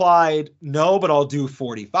replied, no, but I'll do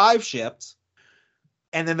 45 shipped.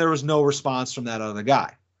 And then there was no response from that other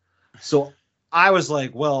guy. So I was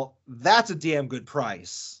like, well, that's a damn good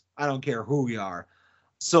price. I don't care who we are.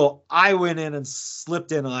 So I went in and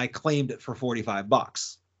slipped in and I claimed it for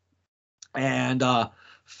 $45. And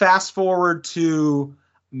fast forward to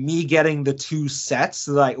me getting the 2 sets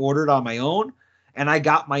that I ordered on my own, and I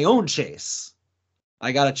got my own chase.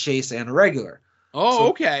 I got a chase and a regular. Oh,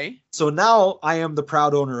 okay. So now I am the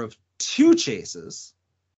proud owner of 2 chases.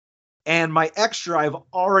 And my extra I've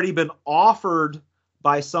already been offered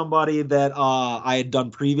by somebody that I had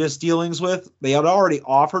done previous dealings with. They had already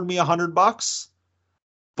offered me $100,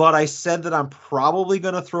 but I said that I'm probably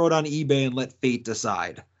going to throw it on eBay and let fate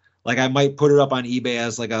decide. Like I might put it up on eBay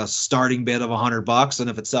as like a starting bid of $100, and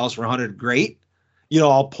if it sells for 100, great.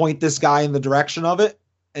 I'll point this guy in the direction of it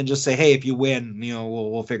and just say, hey, if you win,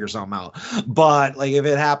 we'll figure something out. But like if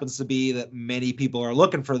it happens to be that many people are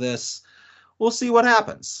looking for this, we'll see what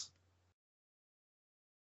happens.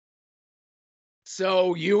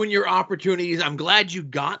 So you and your opportunities, I'm glad you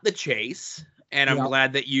got the chase, and I'm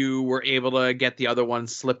glad that you were able to get the other one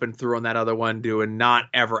slipping through on that other one, doing not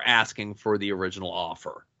ever asking for the original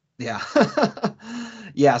offer. Yeah.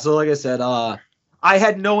 Yeah. So like I said, I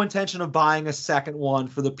had no intention of buying a second one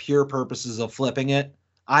for the pure purposes of flipping it.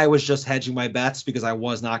 I was just hedging my bets because I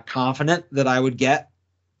was not confident that I would get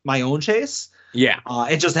my own chase. Yeah.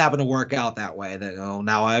 It just happened to work out that way that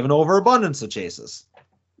now I have an overabundance of chases.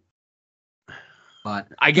 But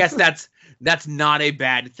I guess that's not a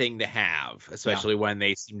bad thing to have, especially when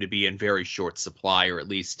they seem to be in very short supply, or at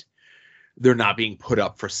least they're not being put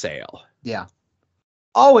up for sale. Yeah.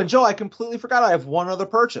 Oh, and Joe, I completely forgot I have one other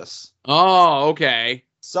purchase. Oh, okay.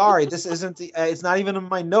 Sorry, this isn't it's not even in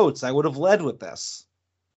my notes. I would have led with this.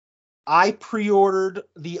 I pre-ordered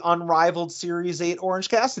the Unrivaled Series 8 Orange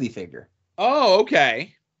Cassidy figure. Oh,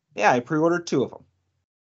 okay. Yeah, I pre-ordered 2 of them.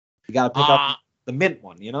 You got to pick up the mint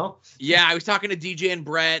one, Yeah, I was talking to DJ and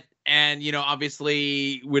Brett, and,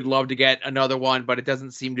 obviously would love to get another one, but it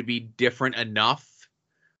doesn't seem to be different enough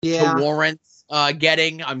to warrant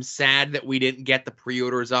getting. I'm sad that we didn't get the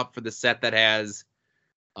pre-orders up for the set that has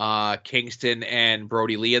Kingston and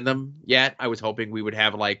Brody Lee in them yet. I was hoping we would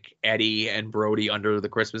have like Eddie and Brody under the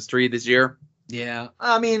Christmas tree this year. Yeah,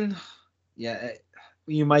 I mean, yeah,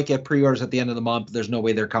 you might get pre-orders at the end of the month, but there's no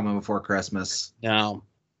way they're coming before Christmas. No.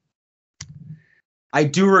 I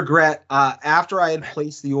do regret, after I had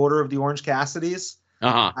placed the order of the Orange Cassidys,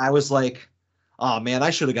 I was like, oh man,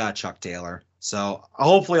 I should have got Chuck Taylor. So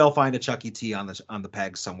hopefully I'll find a Chucky T on the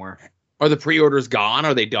peg somewhere. Are the pre-orders gone?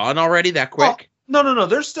 Are they done already that quick? No.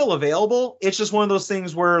 They're still available. It's just one of those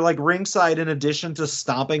things where like Ringside, in addition to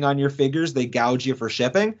stomping on your figures, they gouge you for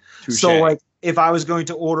shipping. Touché. So like if I was going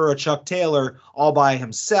to order a Chuck Taylor all by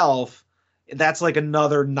himself, that's like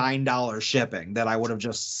another $9 shipping that I would have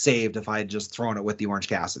just saved if I had just thrown it with the Orange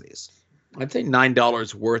Cassidys. I'd say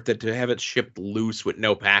 $9 worth it to have it shipped loose with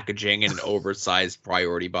no packaging in an oversized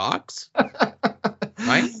priority box.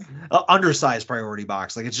 Right? Undersized priority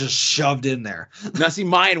box. Like it's just shoved in there. Now see,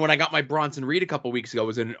 mine, when I got my Bronson Reed a couple weeks ago,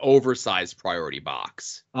 was in an oversized priority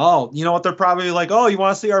box. Oh, you know what? They're probably like, oh, you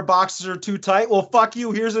want to say our boxes are too tight? Well, fuck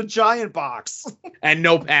you. Here's a giant box. And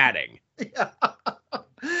no padding. Yeah.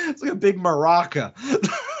 It's like a big maraca.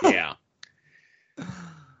 Yeah.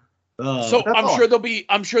 So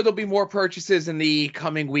I'm sure there'll be more purchases in the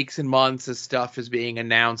coming weeks and months as stuff is being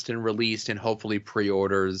announced and released, and hopefully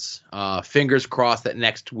pre-orders. Fingers crossed that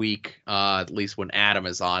next week, at least when Adam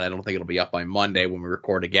is on, I don't think it'll be up by Monday when we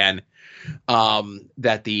record again,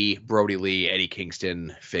 that the Brody Lee, Eddie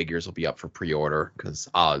Kingston figures will be up for pre-order, because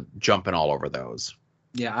I'll jumping all over those.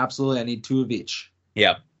 Yeah, absolutely. I need 2 of each.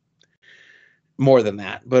 Yep. More than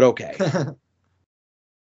that, but okay.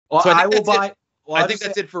 Well, so I will buy. Well, I think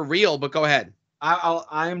that's it for real, but go ahead.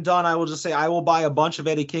 I'm done. I will just say I will buy a bunch of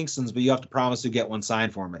Eddie Kingstons, but you have to promise to get one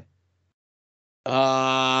signed for me.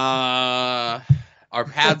 Our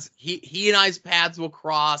paths, he and I's paths will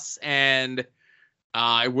cross, and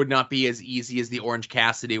it would not be as easy as the Orange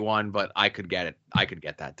Cassidy one, but I could get it. I could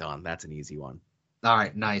get that done. That's an easy one. All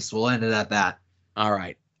right, nice. We'll end it at that. All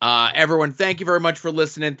right. Everyone, thank you very much for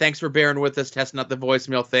listening. Thanks for bearing with us, testing out the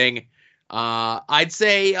voicemail thing. I'd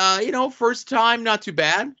say, first time, not too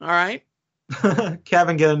bad. All right.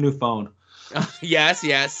 Kevin, get a new phone. Yes.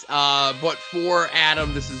 But for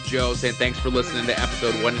Adam, this is Joe saying thanks for listening to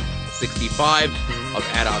episode 165 of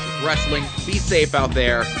At Odds with Wrestling. Be safe out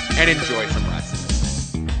there and enjoy some wrestling.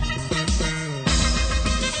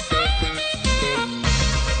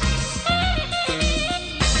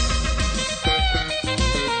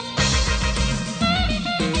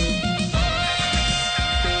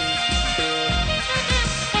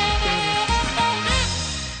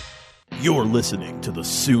 You're listening to the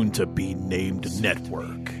soon-to-be-named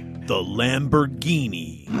network, the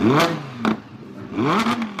Lamborghini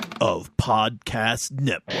of Podcast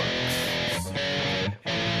Network.